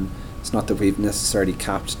 And it's not that we've necessarily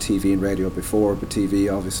capped TV and radio before, but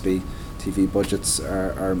TV, obviously, TV budgets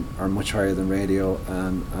are much higher than radio,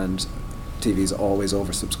 and TV is always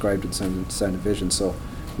oversubscribed in Sound and Vision. So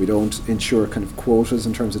we don't ensure kind of quotas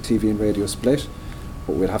in terms of TV and radio split,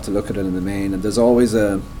 but we'll have to look at it in the main. And there's always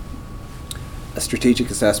a strategic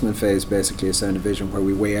assessment phase, basically, of Sound and Vision, where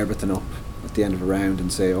we weigh everything up at the end of a round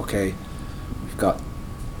and say, okay, we've got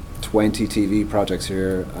 20 TV projects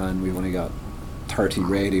here and we've only got 30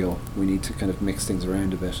 radio. We need to kind of mix things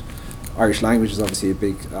around a bit. Irish language is obviously a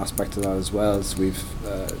big aspect of that as well. So we've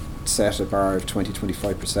set a bar of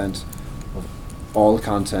 20-25% of all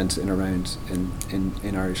content in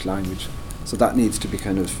Irish language. So that needs to be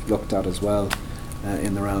kind of looked at as well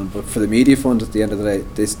in the round. But for the Media Fund, at the end of the day,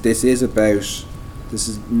 this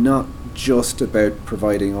is not just about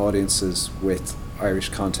providing audiences with Irish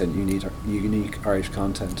content, unique Irish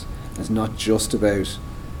content. It's not just about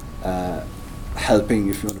helping,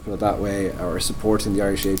 if you want to put it that way, or supporting the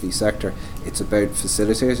Irish AV sector. It's about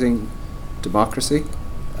facilitating democracy,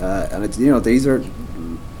 and these are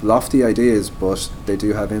lofty ideas, but they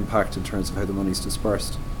do have impact in terms of how the money is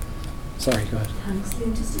dispersed. Sorry, go ahead. Thanks,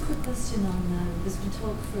 Liam. Just a quick question on there's been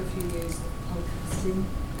talk for a few years of podcasting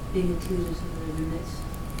being included in the remit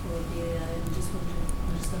for the AI. I'm just wondering,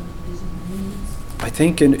 understand what it is in the news. I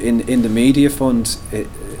think in the Media Fund, it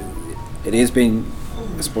is being,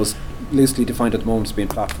 I suppose, loosely defined at the moment as being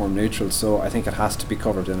platform neutral, so I think it has to be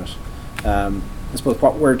covered in it. I suppose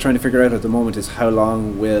what we're trying to figure out at the moment is how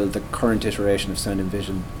long will the current iteration of Sound and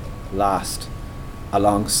Vision last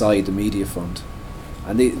alongside the Media Fund.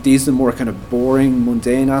 And these are the more kind of boring,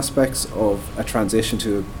 mundane aspects of a transition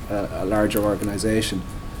to a larger organisation.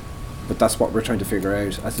 But that's what we're trying to figure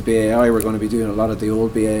out. As the BAI, we're going to be doing a lot of the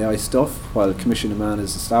old BAI stuff while Commission of Man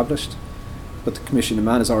is established. But the Commission of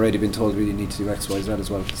Man has already been told we need to do X, Y, Z as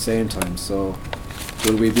well at the same time. So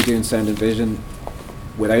will we be doing Sound and Vision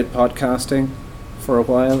without podcasting for a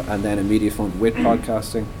while, and then a Media Fund with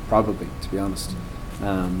podcasting? Probably, to be honest.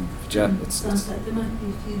 Sounds like there might be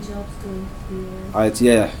a few jobs going to the...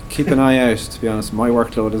 yeah, keep an eye out, to be honest. My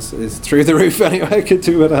workload is through the roof anyway. I could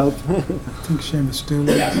do with help. I think Seamus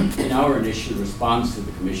Dooley. Yeah, in our initial response to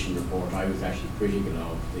the Commission report, I was actually critical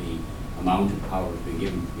of the amount of power being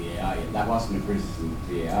given to the AI, and that wasn't a criticism of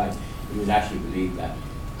the AI. It was actually believed that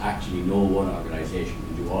actually no one organisation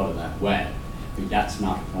can do all of that well, but that's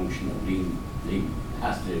not a function of lean. It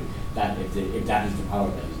has to, that if that is the power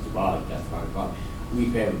that is devolved, that's the power devolved. We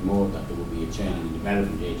favoured more that there would be a training and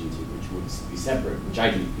development agency which would be separate, which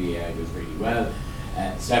I think the AI does really well,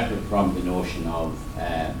 separate from the notion of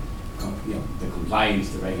the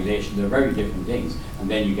compliance, the regulation. They're very different things, and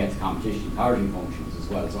then you get the competition parity functions as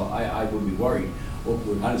well. So I would be worried. But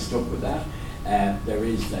we're kind of stuck with that. There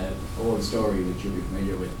is the old story which you'll be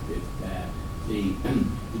familiar with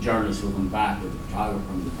the journalist who come back with the photographer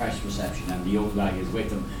from the press reception, and the young guy is with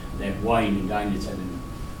them. They've wined and dined and said,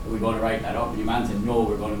 "Are we going to write that up?" And the man said, "No,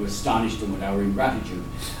 we're going to astonish them with our ingratitude."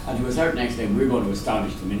 And to a certain extent, we're going to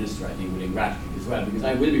astonish the minister, I think, with ingratitude as well, because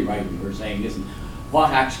I will be writing her saying, listen,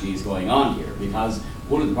 what actually is going on here? Because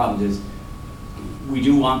one of the problems is we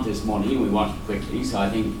do want this money and we want it quickly, so I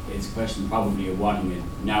think it's a question probably of wanting it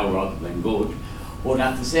now rather than good. But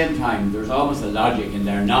at the same time, there's almost a logic in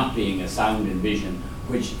there not being a Sound and Vision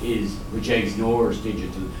which ignores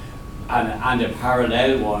digital, and a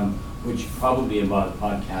parallel one which probably involves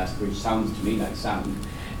podcast, which sounds to me like sound,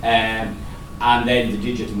 and then the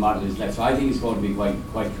digital model is left. So I think it's going to be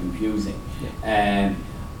quite confusing.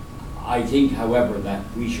 I think, however, that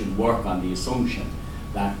we should work on the assumption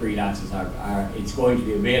that freelancers it's going to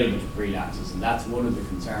be available to freelancers, and that's one of the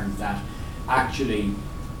concerns, that actually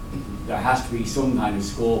there has to be some kind of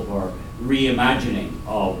scope or reimagining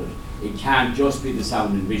of it. It can't just be the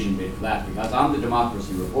Sound and Vision bit for that, because on the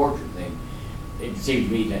Democracy Reporter thing, it seems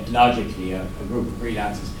to me that logically a group of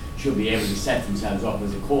freelancers should be able to set themselves up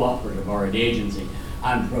as a cooperative or an agency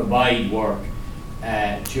and provide work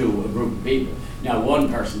to a group of people. Now, one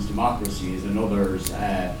person's democracy is another's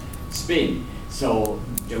spin. So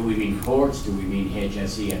do we mean courts? Do we mean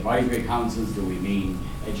HSE advisory councils? Do we mean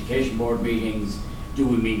education board meetings? Do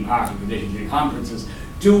we mean party political conferences?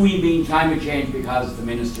 Do we mean climate change because the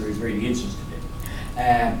minister is really interested in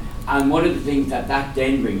it? And one of the things that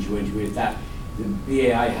then brings you into is that the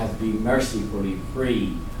BAI has been mercifully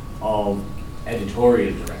free of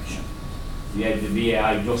editorial direction. The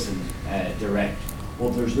BAI doesn't direct,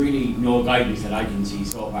 but there's really no guidance that I can see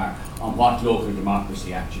so far on what local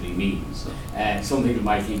democracy actually means. Some people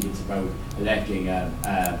might think it's about electing a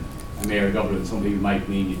a mayor of Dublin. Some people might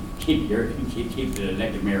mean you keep the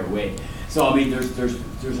elected mayor away. So I mean,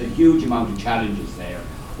 there's a huge amount of challenges there.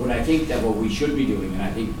 But I think that what we should be doing, and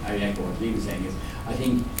I think I echo what Lee was saying, is I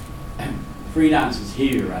think freelancers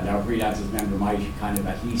here and our freelancers member might kind of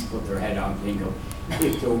at least put their head on and think of,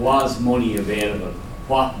 if there was money available,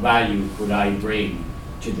 what value could I bring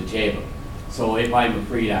to the table? So if I'm a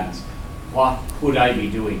freelance, what could I be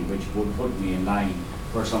doing which would put me in line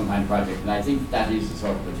for some kind of project? And I think that is the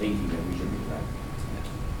sort of the thinking that we should be trying.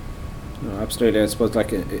 No, absolutely. I suppose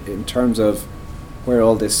like in terms of where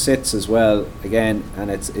all this sits as well, again,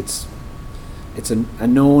 and it's a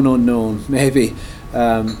known unknown maybe.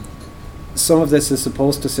 Some of this is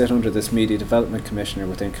supposed to sit under this Media Development Commissioner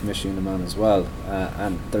within Commission Unaman as well,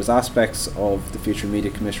 and there's aspects of the Future Media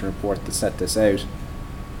Commission report that set this out,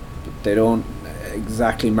 but they don't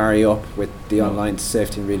exactly marry up with the Online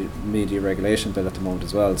Safety and Media Regulation Bill at the moment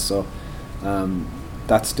as well, so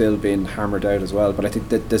that's still being hammered out as well. But I think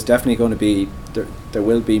that there's definitely going to be, there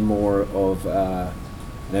will be more of an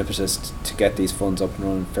emphasis to get these funds up and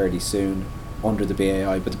running fairly soon under the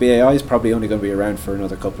BAI, but the BAI is probably only going to be around for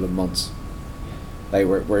another couple of months. Like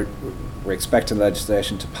we're expecting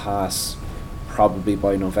legislation to pass probably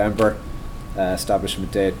by November,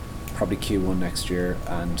 establishment date probably Q1 next year,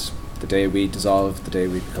 and the day we dissolve, the day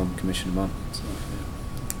we become Commission Unaman. So,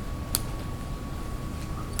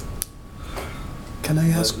 yeah. Can I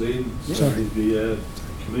ask? Sorry. The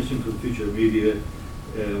Commission for Future Media,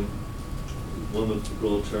 one of the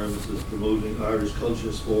broad terms is promoting Irish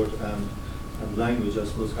culture, sport and language. I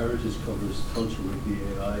suppose heritage covers culture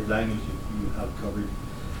with BAI, language you have covered.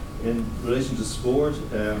 In relation to sport,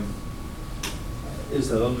 is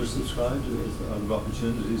that undersubscribed? Are there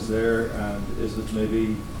opportunities there, and is it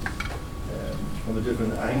maybe from a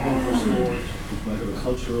different angle for sport? It might have a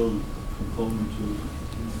cultural component to it.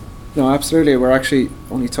 No, absolutely. We're actually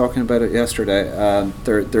only talking about it yesterday.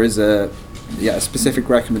 There is a specific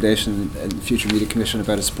recommendation in the Future Media Commission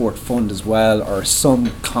about a sport fund as well, or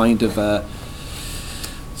some kind of a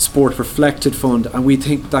sport reflected fund, and we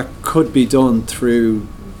think that could be done through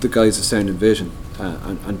the guise of Sound and Vision,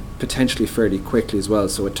 and potentially fairly quickly as well,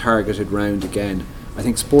 so a targeted round again. I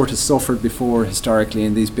think sport has suffered before historically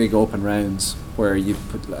in these big open rounds where you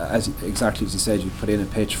put, exactly as you said, you put in a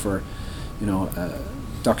pitch for, a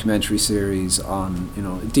documentary series on,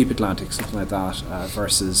 Deep Atlantic, something like that,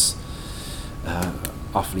 versus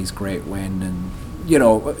Offaly's great win, and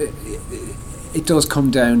it does come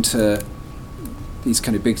down to these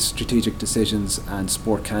kind of big strategic decisions, and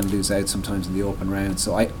sport can lose out sometimes in the open round.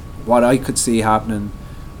 So what I could see happening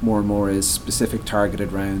more and more is specific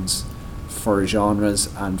targeted rounds for genres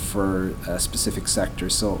and for specific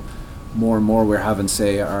sectors. So more and more we're having,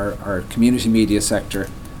 say, our community media sector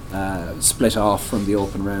split off from the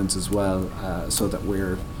open rounds as well, so that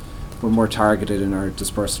we're more targeted in our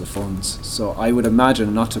dispersal of funds. So I would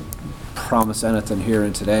imagine, not to promise anything here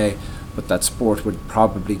and today, but that sport would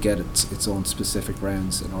probably get its own specific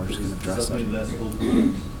rounds in order to address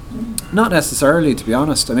that. Not necessarily, to be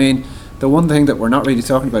honest. I mean, the one thing that we're not really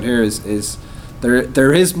talking about here is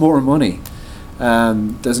there is more money.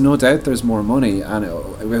 There's no doubt there's more money, and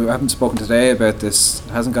we haven't spoken today about this.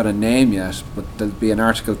 It hasn't got a name yet, but there'll be an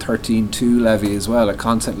Article 13.2 levy as well, a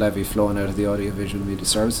content levy flowing out of the Audiovisual Media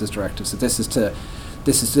Services Directive. So this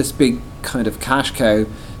is this big kind of cash cow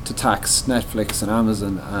to tax Netflix and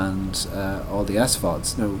Amazon and all the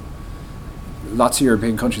SVODs. Now, lots of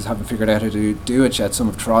European countries haven't figured out how to do it yet. Some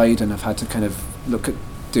have tried and have had to kind of look at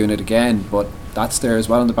doing it again, but that's there as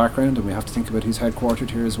well in the background, and we have to think about who's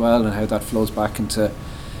headquartered here as well and how that flows back into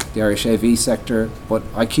the Irish AV sector. But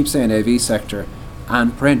I keep saying AV sector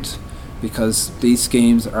and print, because these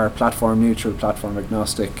schemes are platform neutral, platform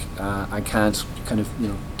agnostic, and can't kind of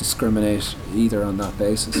discriminate either on that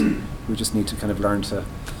basis. We just need to kind of learn to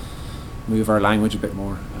move our language a bit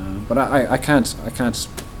more. But I can't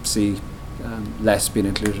see less being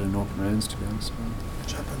included in open rounds, to be honest.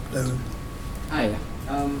 Hi.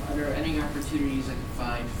 Are there any opportunities I can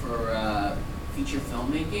find for feature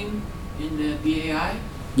filmmaking in the BAI?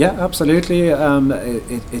 Yeah, absolutely.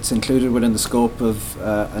 It's included within the scope of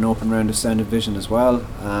an open round of Sound and Vision as well,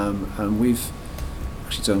 and we've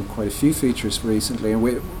actually done quite a few features recently. And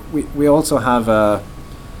we also have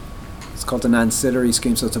it's called an ancillary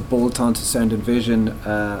scheme, so it's a bolt-on to Sound and Vision,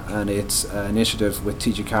 and it's an initiative with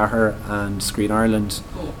TG Cahir and Screen Ireland,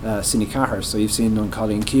 Cine Cahir. So you've seen on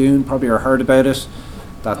Colleen Kuhn, probably, or heard about it.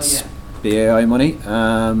 That's BAI money,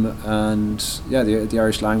 and yeah, the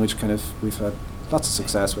Irish language kind of, we've had lots of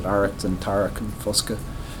success with Arit and Tarek and Fusca.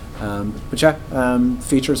 But yeah,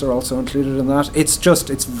 features are also included in that. It's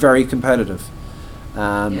very competitive,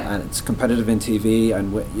 and it's competitive in TV,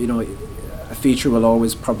 and you know, a feature will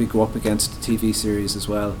always probably go up against a TV series as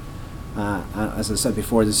well. As I said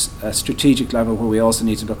before, there's a strategic level where we also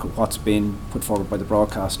need to look at what's being put forward by the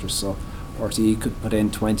broadcasters. So RTE could put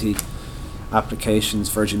in 20 applications,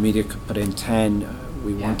 Virgin Media could put in 10.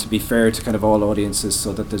 We want to be fair to kind of all audiences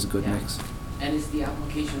so that there's a good mix. And is the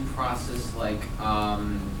application process like,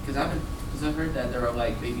 because I've heard that there are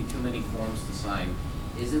like maybe too many forms to sign.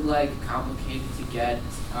 Is it like complicated to get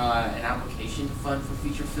an application to fund for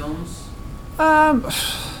feature films?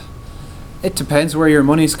 It depends where your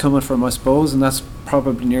money's coming from, I suppose, and that's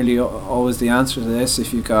probably nearly always the answer to this.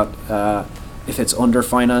 If you've got, if it's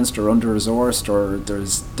under-financed or under-resourced, or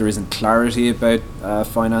there isn't clarity about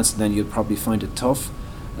finance, then you'll probably find it tough.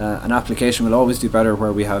 An application will always do better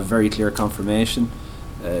where we have very clear confirmation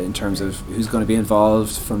in terms of who's going to be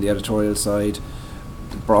involved from the editorial side,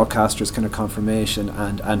 the broadcaster's kind of confirmation,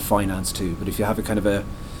 and finance too. But if you have a kind of a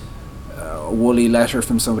woolly letter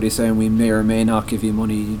from somebody saying we may or may not give you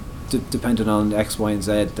money depending on X, Y, and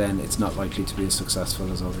Z, then it's not likely to be as successful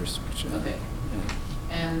as others. Okay. Yeah.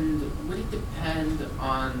 And would it depend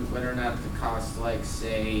on whether or not the cost, like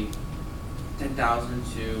say, 10,000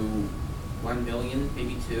 to 1 million,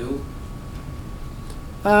 maybe 2?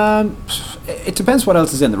 It depends what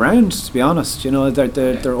else is in the round, to be honest. You know,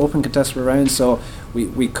 they're open contestable rounds, so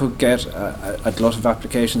we could get a glut of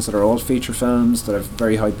applications that are all feature films that have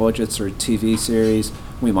very high budgets, or TV series.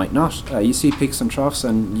 We might not. You see peaks and troughs,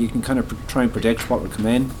 and you can kind of try and predict what will come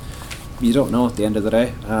in. You don't know at the end of the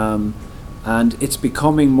day. And it's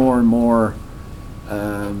becoming more and more,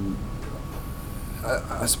 I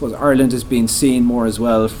suppose Ireland is being seen more as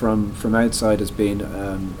well from outside as being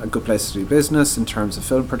a good place to do business in terms of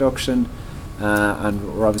film production,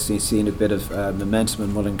 and we're obviously seeing a bit of momentum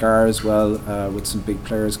in Mullingar as well, with some big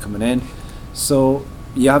players coming in. So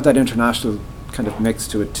you have that international kind of mix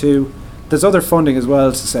to it too. There's other funding as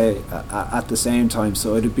well, to say, at the same time,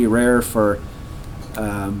 so it'd be rare for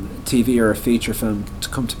TV or a feature film to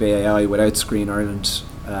come to BAI without Screen Ireland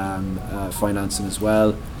financing as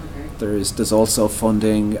well. There's also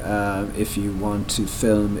funding if you want to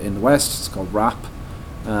film in the West. It's called RAP.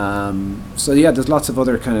 So yeah, there's lots of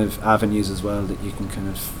other kind of avenues as well that you can kind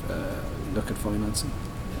of look at financing.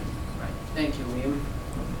 Right. Thank you, Liam.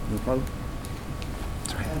 No problem.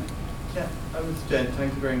 Yeah,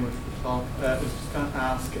 thank you very much for the talk. I was just going to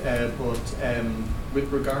ask,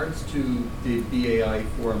 with regards to the BAI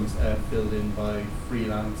forms filled in by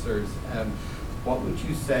freelancers, what would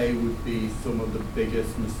you say would be some of the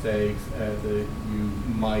biggest mistakes that you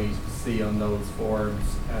might see on those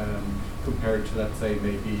forms compared to, let's say,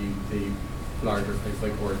 maybe the larger places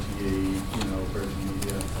like RTE, Virgin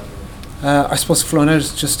Media, etc.? I suppose flowing out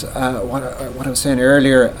is just what I was saying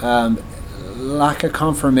earlier. Lack of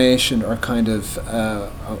confirmation or kind of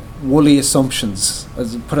woolly assumptions,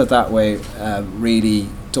 as put it that way, really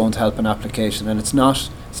don't help an application. And it's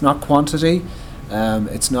not quantity.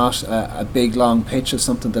 It's not a big long pitch of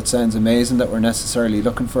something that sounds amazing that we're necessarily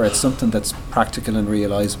looking for. It's something that's practical and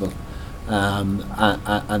realisable, and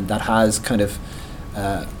that has kind of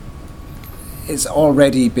is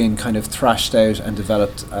already been kind of thrashed out and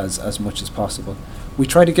developed as much as possible. We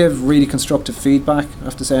try to give really constructive feedback, I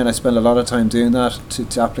have to say, and I spend a lot of time doing that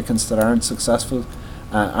to applicants that aren't successful.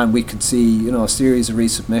 And we could see, a series of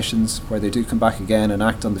resubmissions where they do come back again and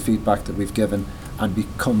act on the feedback that we've given and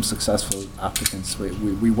become successful applicants.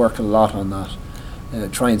 We work a lot on that,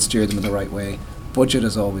 try and steer them in the right way. Budget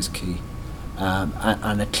is always key,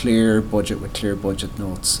 and a clear budget with clear budget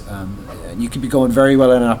notes. And you could be going very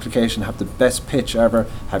well in an application, have the best pitch ever,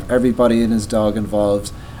 have everybody and his dog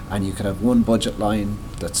involved, and you could have one budget line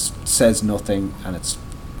that says nothing, and it's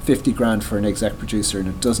 50 grand for an exec producer, and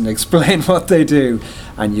it doesn't explain what they do,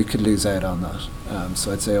 and you could lose out on that.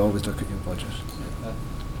 So I'd say always look at your budget.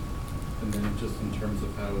 And then just in terms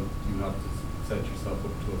of how you have to set yourself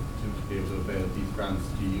up to be able to avail these grants,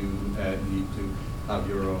 do you need to have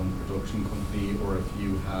your own production company, or if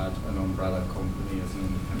you had an umbrella company as an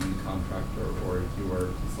independent contractor, or if you were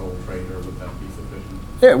a sole trader, would that be sufficient?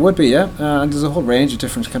 Yeah, it would be, yeah. And there's a whole range of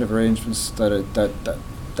different kind of arrangements that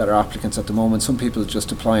are applicants at the moment. Some people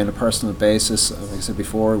just apply on a personal basis, like I said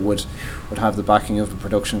before, would have the backing of a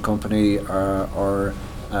production company, or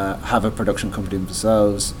have a production company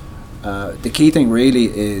themselves. The key thing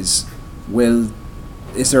really is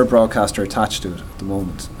there a broadcaster attached to it at the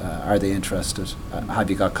moment? Are they interested? Have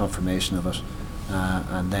you got confirmation of it?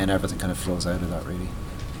 And then everything kind of flows out of that, really.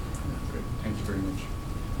 Great. Thank you very much.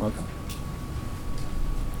 Welcome.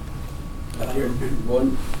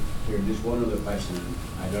 Just one other question.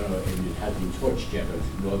 I don't know if it has been touched yet, but it's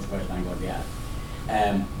another question I'm going to ask.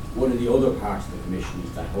 one of the other parts of the commission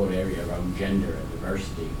is that whole area around gender and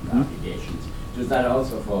diversity applications. Does that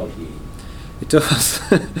also fall to you? It does.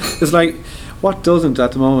 It's like, what doesn't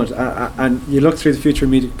at the moment? And you look through the Future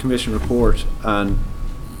Media Commission report and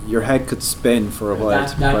your head could spin for a while,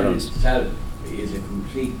 to be quite That in honest. itself is a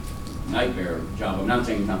complete nightmare job. I'm not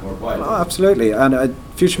saying it's not worthwhile. Oh, absolutely. And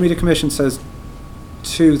Future Media Commission says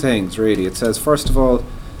two things, really. It says, first of all,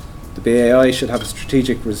 the BAI should have a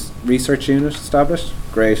strategic research unit established.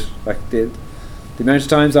 Great. Like the amount of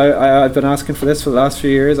times I've been asking for this for the last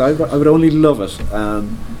few years, I would only love it.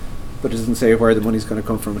 But it doesn't say where the money's going to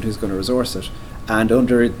come from and who's going to resource it. And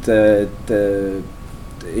under the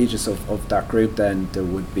aegis of that group, then there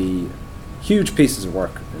would be huge pieces of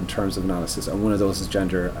work in terms of analysis, and one of those is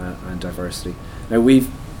gender and diversity. Now we've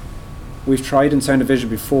tried in Sound of Vision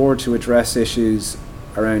before to address issues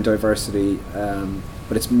around diversity,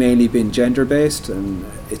 but it's mainly been gender based, and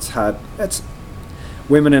it's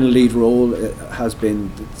women in a lead role. It has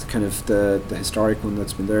been kind of the historic one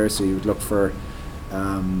that's been there. So you would look for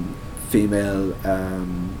female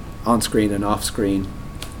on screen and off screen,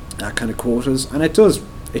 that kind of quotas, and it's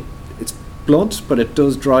blunt, but it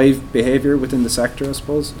does drive behaviour within the sector, I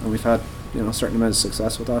suppose, and we've had a certain amount of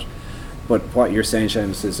success with that. But what you're saying,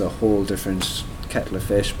 Seamus, is a whole different kettle of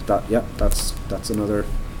fish. But that's another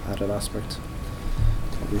added aspect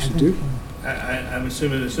that we should do. I'm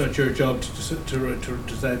assuming it's not your job to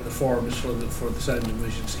design the forms for the Sound of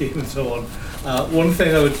Vision scheme and so on. One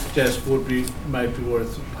thing I would suggest might be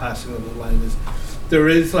worth passing on the line is there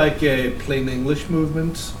is like a plain English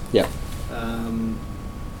movement. Yeah. And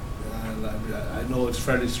I know it's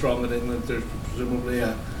fairly strong in England. There's presumably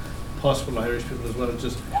possible Irish people as well.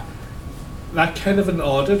 Just that kind of an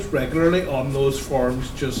audit regularly on those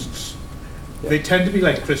forms. They tend to be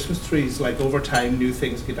like Christmas trees. Like over time, new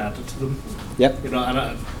things get added to them. Yep. And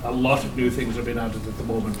a lot of new things are being added at the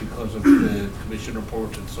moment because of the commission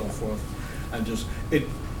report and so forth. And just it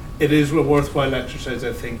is a worthwhile exercise,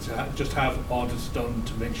 I think, to just have audits done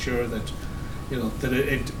to make sure that that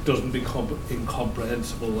it doesn't become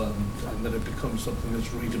incomprehensible and that it becomes something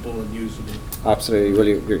that's readable and usable.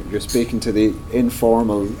 Absolutely. Well, you're speaking to the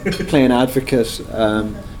informal plain advocate,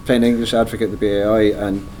 plain English advocate of the BAI,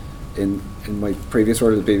 and in my previous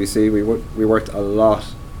role at the BBC, we worked a lot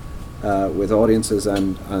with audiences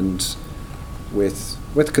and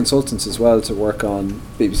with consultants as well to work on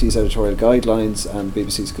BBC's editorial guidelines and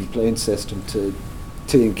BBC's complaint system to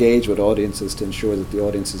engage with audiences to ensure that the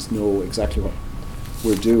audiences know exactly what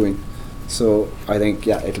we're doing. So I think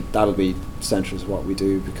that'll be central to what we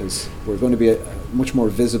do, because we're going to be a much more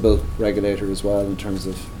visible regulator as well in terms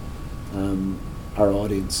of our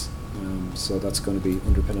audience. So that's going to be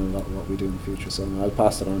underpinning a lot of what we do in the future. So I'll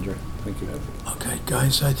pass it on, Jer. Thank you. Okay,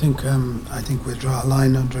 guys, I think we'll draw a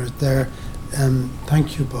line under it there.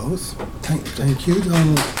 Thank you both. Thank you,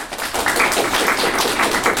 Donald.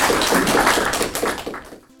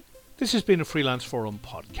 This has been a Freelance Forum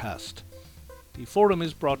podcast. The forum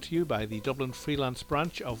is brought to you by the Dublin Freelance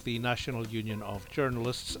branch of the National Union of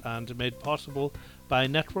Journalists and made possible by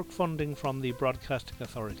network funding from the Broadcasting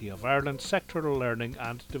Authority of Ireland Sectoral Learning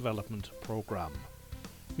and Development Programme.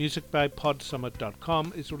 Music by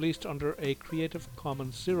podsummit.com is released under a Creative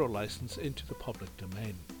Commons Zero license into the public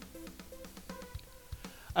domain.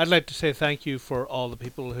 I'd like to say thank you for all the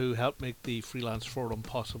people who helped make the Freelance Forum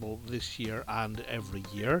possible this year and every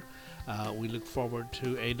year. We look forward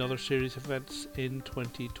to another series of events in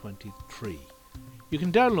 2023. You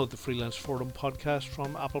can download the Freelance Forum podcast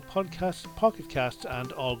from Apple Podcasts, Pocket Casts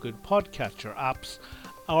and all good podcatcher apps,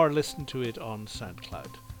 or listen to it on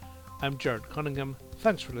SoundCloud. I'm Jared Cunningham.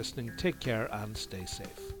 Thanks for listening, take care and stay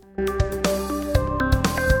safe.